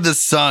 Toward the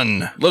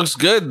sun. Looks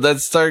good.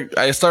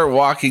 I start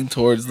walking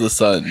towards the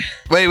sun.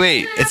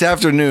 Wait. It's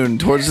afternoon.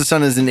 Towards the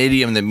sun is an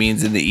idiom that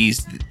means in the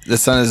east. The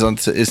sun is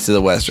to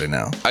the west right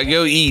now. I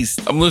go east.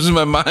 I'm losing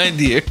my mind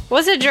here.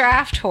 What's a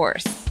draft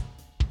horse?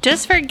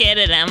 Just forget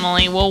it,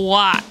 Emily. We'll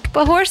walk.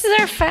 But horses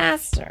are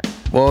faster.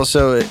 Well,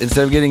 so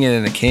instead of getting it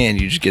in a can,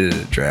 you just get it in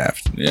a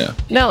draft. Yeah.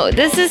 No,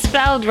 this is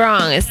spelled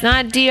wrong. It's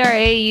not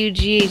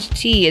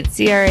DRAUGHT. It's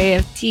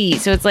CRAFT.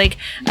 So it's like,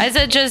 is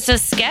it just a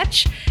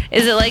sketch?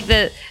 Is it like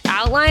the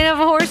outline of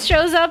a horse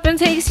shows up and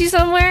takes you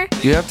somewhere?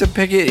 You have to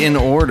pick it in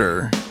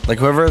order. Like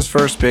whoever has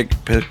first pick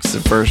picks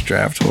the first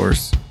draft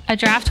horse. A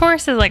draft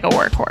horse is like a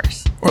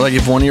workhorse. Or like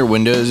if one of your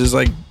windows is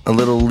like a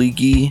little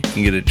leaky, you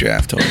can get a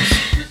draft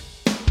horse.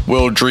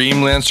 Will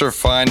Dreamlancer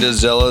find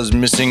Azella's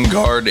missing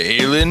guard,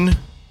 Aelin?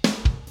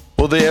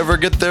 Will they ever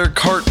get their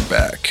cart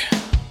back?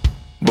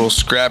 Will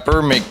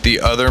Scrapper make the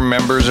other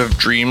members of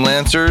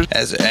Dreamlancers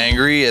as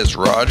angry as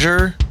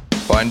Roger?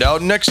 Find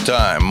out next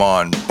time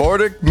on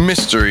Bardic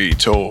Mystery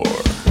Tour.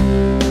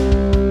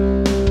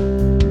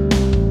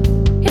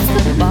 It's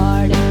the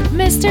Bardic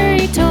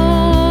Mystery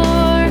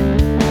Tour.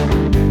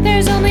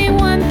 There's only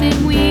one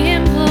thing we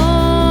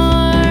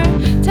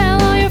implore.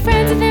 Tell all your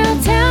friends and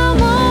they'll tell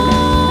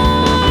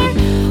more.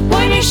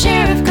 Warn your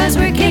sheriff, cause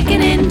we're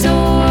kicking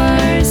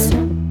indoors.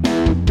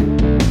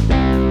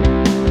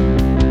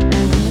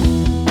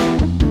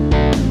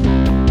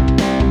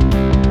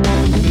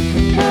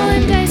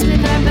 Rolling dice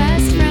with our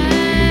best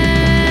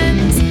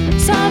friends.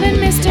 Solving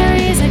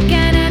mysteries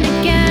again and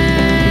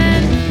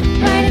again.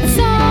 Writing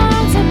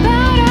songs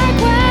about our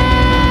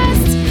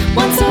quest.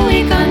 Once a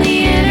week on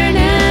the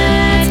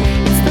internet.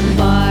 It's the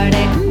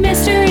Bardic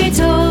Mystery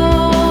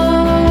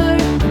Tour.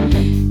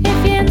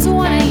 If yins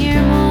wanna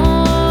hear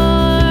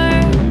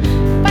more,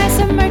 buy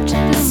some merch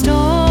at the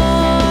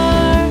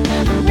store.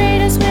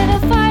 Rate us with a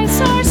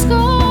 5-star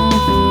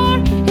score.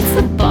 It's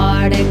the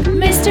Bardic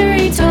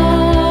Mystery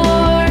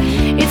Tour.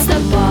 It's the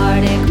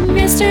Bardic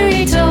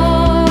Mystery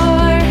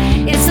Tour.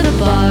 It's the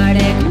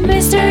Bardic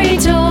Mystery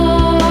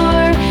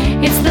Tour.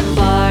 It's the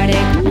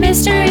Bardic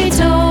Mystery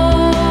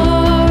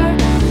Tour.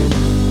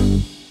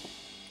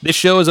 This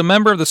show is a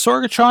member of the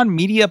Sorgatron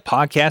Media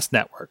Podcast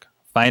Network.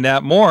 Find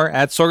out more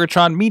at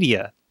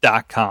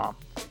sorgatronmedia.com.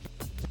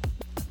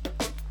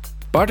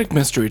 Bardic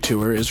Mystery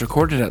Tour is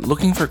recorded at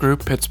Looking for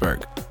Group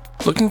Pittsburgh.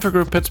 Looking for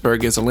Group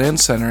Pittsburgh is a land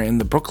center in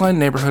the Brookline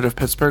neighborhood of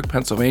Pittsburgh,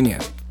 Pennsylvania.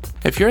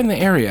 If you're in the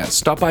area,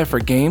 stop by for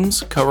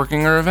games,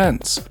 co-working, or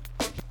events.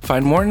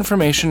 Find more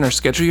information or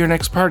schedule your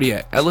next party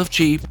at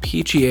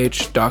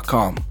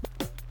lfgpgh.com.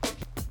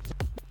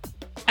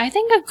 I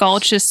think a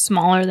gulch is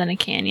smaller than a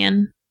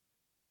canyon.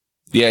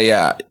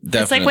 Yeah, definitely.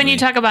 It's like when you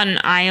talk about an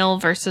isle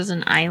versus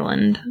an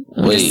island.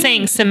 I'm Wait. just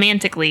saying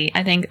semantically,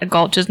 I think a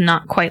gulch is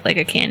not quite like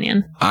a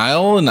canyon.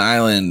 Isle and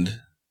island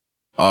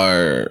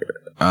are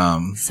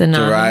derived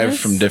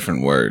Synonymous? from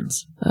different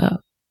words.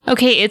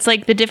 Okay, it's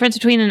like the difference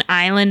between an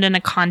island and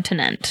a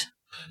continent.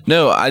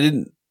 No,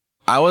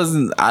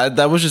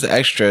 that was just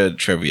extra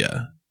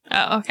trivia.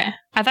 Oh, okay.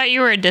 I thought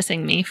you were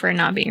dissing me for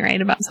not being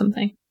right about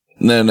something.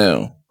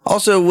 No.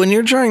 Also, when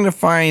you're trying to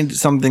find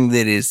something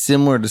that is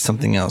similar to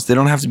something else, they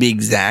don't have to be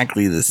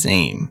exactly the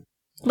same.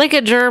 Like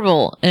a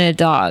gerbil and a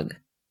dog.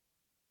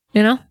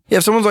 You know? Yeah,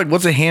 if someone's like,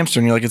 what's a hamster?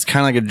 And you're like, it's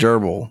kind of like a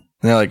gerbil. And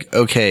they're like,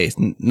 okay.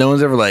 No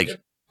one's ever like,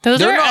 Those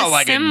they're are not a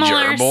like a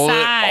similar gerbil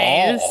size.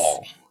 at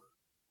all.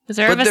 Those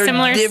are But of a they're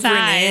similar different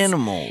size.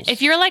 animals.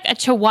 If you're like a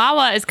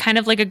Chihuahua is kind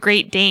of like a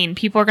Great Dane,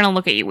 people are going to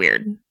look at you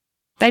weird.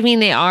 I mean,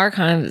 they are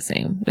kind of the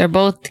same. They're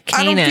both I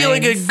canines. don't feel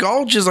like a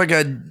gulch is like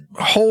a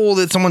hole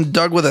that someone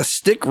dug with a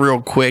stick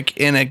real quick,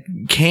 and a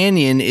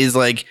canyon is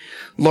like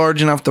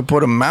large enough to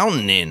put a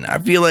mountain in. I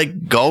feel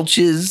like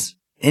gulches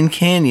and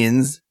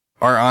canyons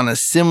are on a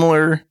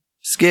similar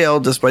scale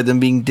despite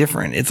them being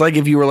different. It's like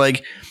if you were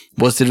like,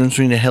 what's the difference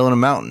between a hill and a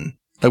mountain?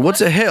 Like,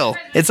 what's a hill?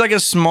 It's like a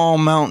small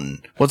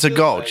mountain. What's a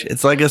gulch?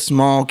 It's like a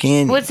small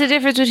canyon. What's the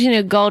difference between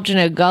a gulch and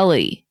a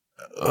gully?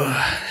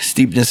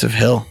 Steepness of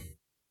hill.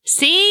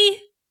 See?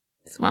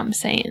 That's what I'm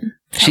saying.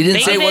 She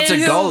didn't say big what's it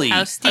a is, gully.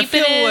 How I steep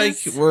feel it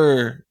like is.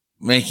 we're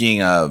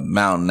making a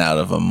mountain out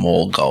of a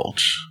mole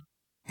gulch.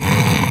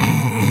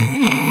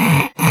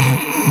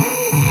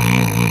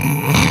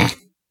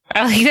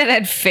 I like that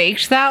Ed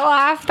faked that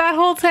laugh that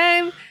whole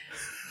time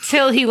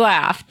till he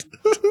laughed.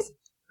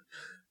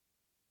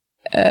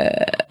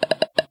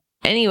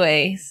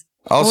 Anyways,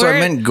 Also, I We're-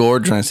 meant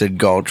gorge when I said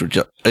gulch, which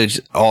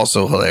is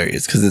also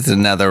hilarious because it's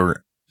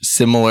another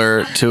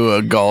similar to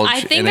a gulch.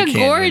 I think and a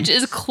canyon. gorge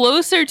is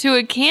closer to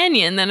a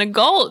canyon than a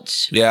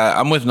gulch. Yeah,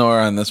 I'm with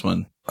Nora on this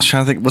one. I was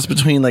trying to think what's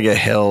between like a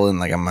hill and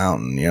like a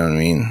mountain. You know what I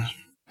mean?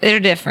 they're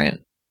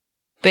different.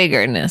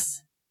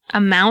 Biggerness.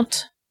 A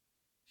mount.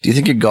 Do you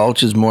think a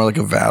gulch is more like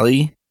a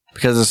valley?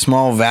 Because a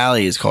small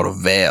valley is called a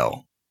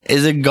vale.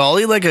 Is a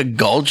gully like a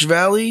gulch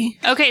valley?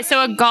 Okay,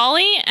 so a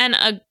gully and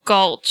a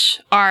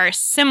gulch are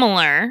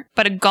similar,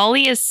 but a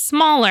gully is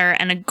smaller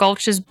and a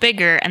gulch is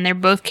bigger, and they're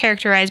both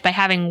characterized by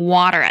having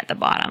water at the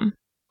bottom.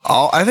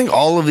 I think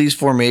all of these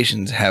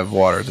formations have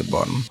water at the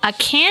bottom. A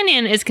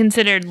canyon is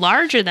considered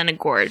larger than a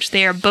gorge.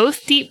 They are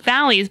both deep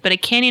valleys, but a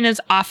canyon is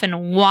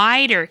often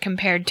wider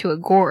compared to a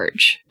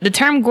gorge. The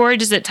term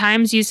gorge is at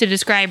times used to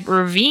describe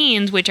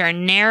ravines, which are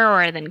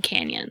narrower than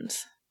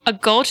canyons. A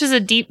gulch is a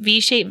deep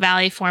V-shaped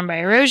valley formed by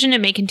erosion.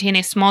 It may contain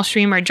a small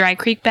stream or dry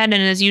creek bed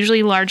and is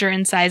usually larger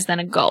in size than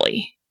a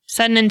gully.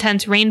 Sudden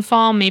intense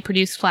rainfall may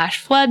produce flash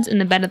floods in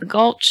the bed of the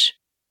gulch.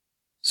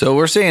 So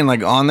we're saying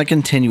like on the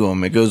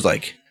continuum, it goes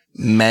like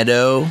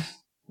meadow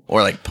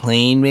or like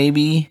plain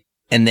maybe,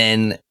 and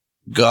then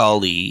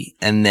gully,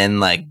 and then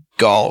like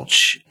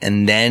gulch,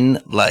 and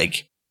then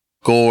like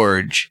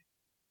gorge.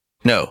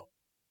 No.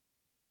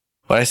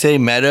 What I say?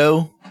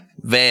 Meadow,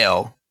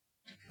 vale,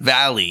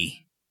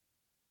 valley,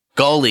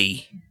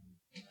 gully,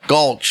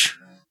 gulch,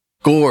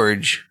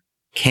 gorge,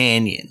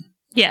 canyon.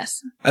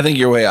 Yes. I think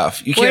you're way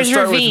off. You can't Where's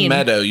start ravine? with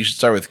meadow. You should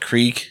start with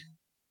creek,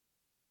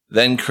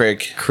 then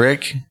crick.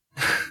 Crick.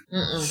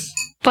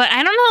 But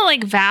I don't know,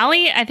 like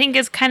valley, I think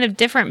is kind of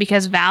different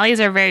because valleys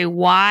are very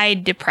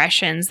wide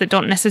depressions that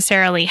don't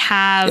necessarily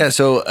have Yeah.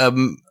 So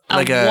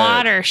like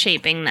water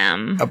shaping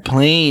them. a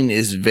plain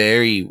is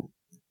very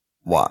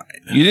wide.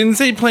 You didn't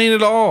say plain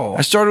at all.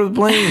 I started with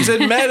plain. You said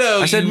meadow.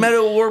 I said you-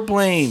 meadow or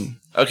plain.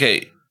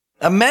 Okay.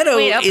 A meadow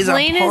Wait, a is a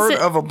plain part is-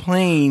 of a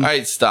plain. All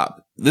right, stop.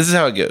 This is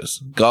how it goes.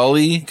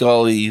 Gully,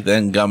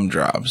 then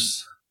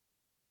gumdrops.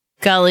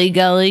 Gully,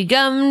 gully,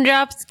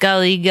 gumdrops,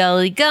 gully,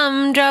 gully,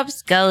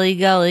 gumdrops, gully,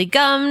 gully,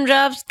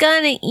 gumdrops,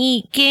 gonna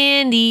eat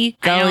candy.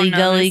 I don't Gully, know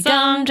gully, this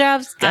song.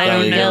 gumdrops, I don't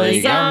gully, know gully,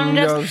 this song.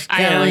 gumdrops,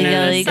 I don't gully, know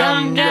gully, this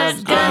song.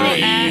 gumdrops, gonna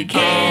eat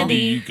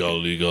candy.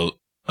 Gully.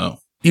 Oh.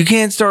 You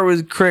can't start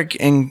with crick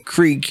and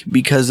creek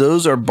because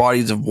those are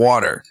bodies of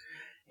water.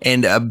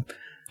 And a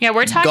Yeah,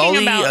 we're talking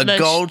gully, about a the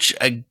gulch,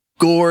 a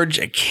gorge,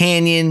 a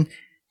canyon,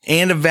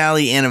 and a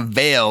valley and a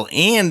vale,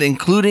 and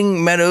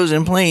including meadows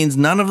and plains,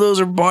 none of those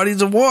are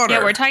bodies of water.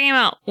 Yeah, we're talking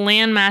about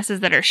land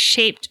masses that are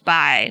shaped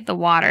by the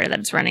water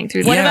that's running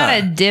through What them. about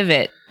a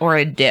divot or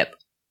a dip?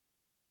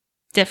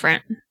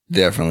 Different.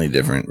 Definitely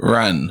different.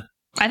 Run.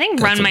 I think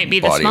That's run a might be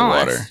the body of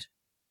smallest. water.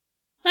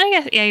 I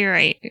guess, yeah, you're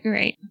right. You're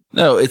right.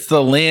 No, it's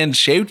the land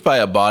shaped by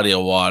a body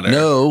of water.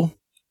 No.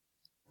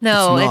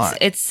 No, It's it's not.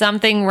 it's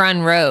something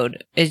run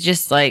road. It's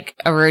just like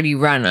a road you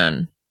run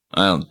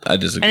on, I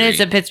disagree. and it's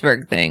a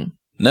Pittsburgh thing.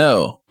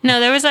 No. No,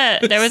 there's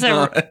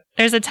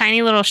It's a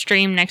tiny little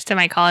stream next to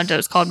my college that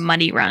was called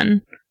Muddy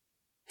Run.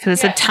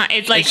 Because it's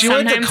like Like you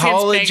went to sometimes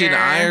college gets in bigger.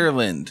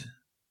 Ireland.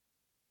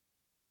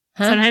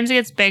 Huh? Sometimes it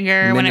gets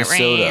bigger when it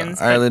Minnesota. rains.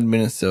 but Ireland,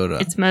 Minnesota.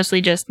 It's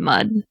mostly just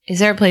mud. Is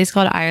there a place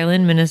called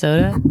Ireland,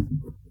 Minnesota?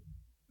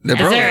 There Is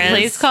probably there a is.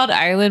 place called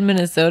Ireland,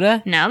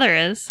 Minnesota? Now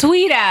there is.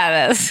 Tweet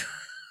at us.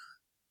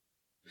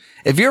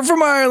 If you're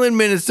from Ireland,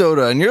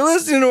 Minnesota, and you're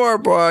listening to our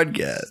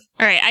podcast,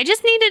 All right, I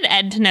just needed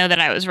Ed to know that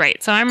I was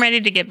right, so I'm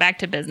ready to get back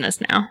to business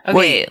now. Okay,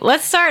 Wait.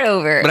 let's start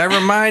over. but I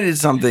reminded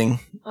something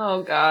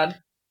Oh God.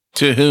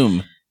 To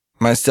whom?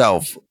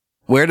 myself.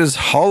 Where does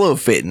hollow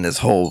fit in this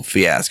whole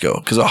fiasco?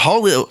 Because a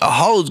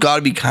hollow's got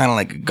to be kind of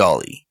like a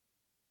gully.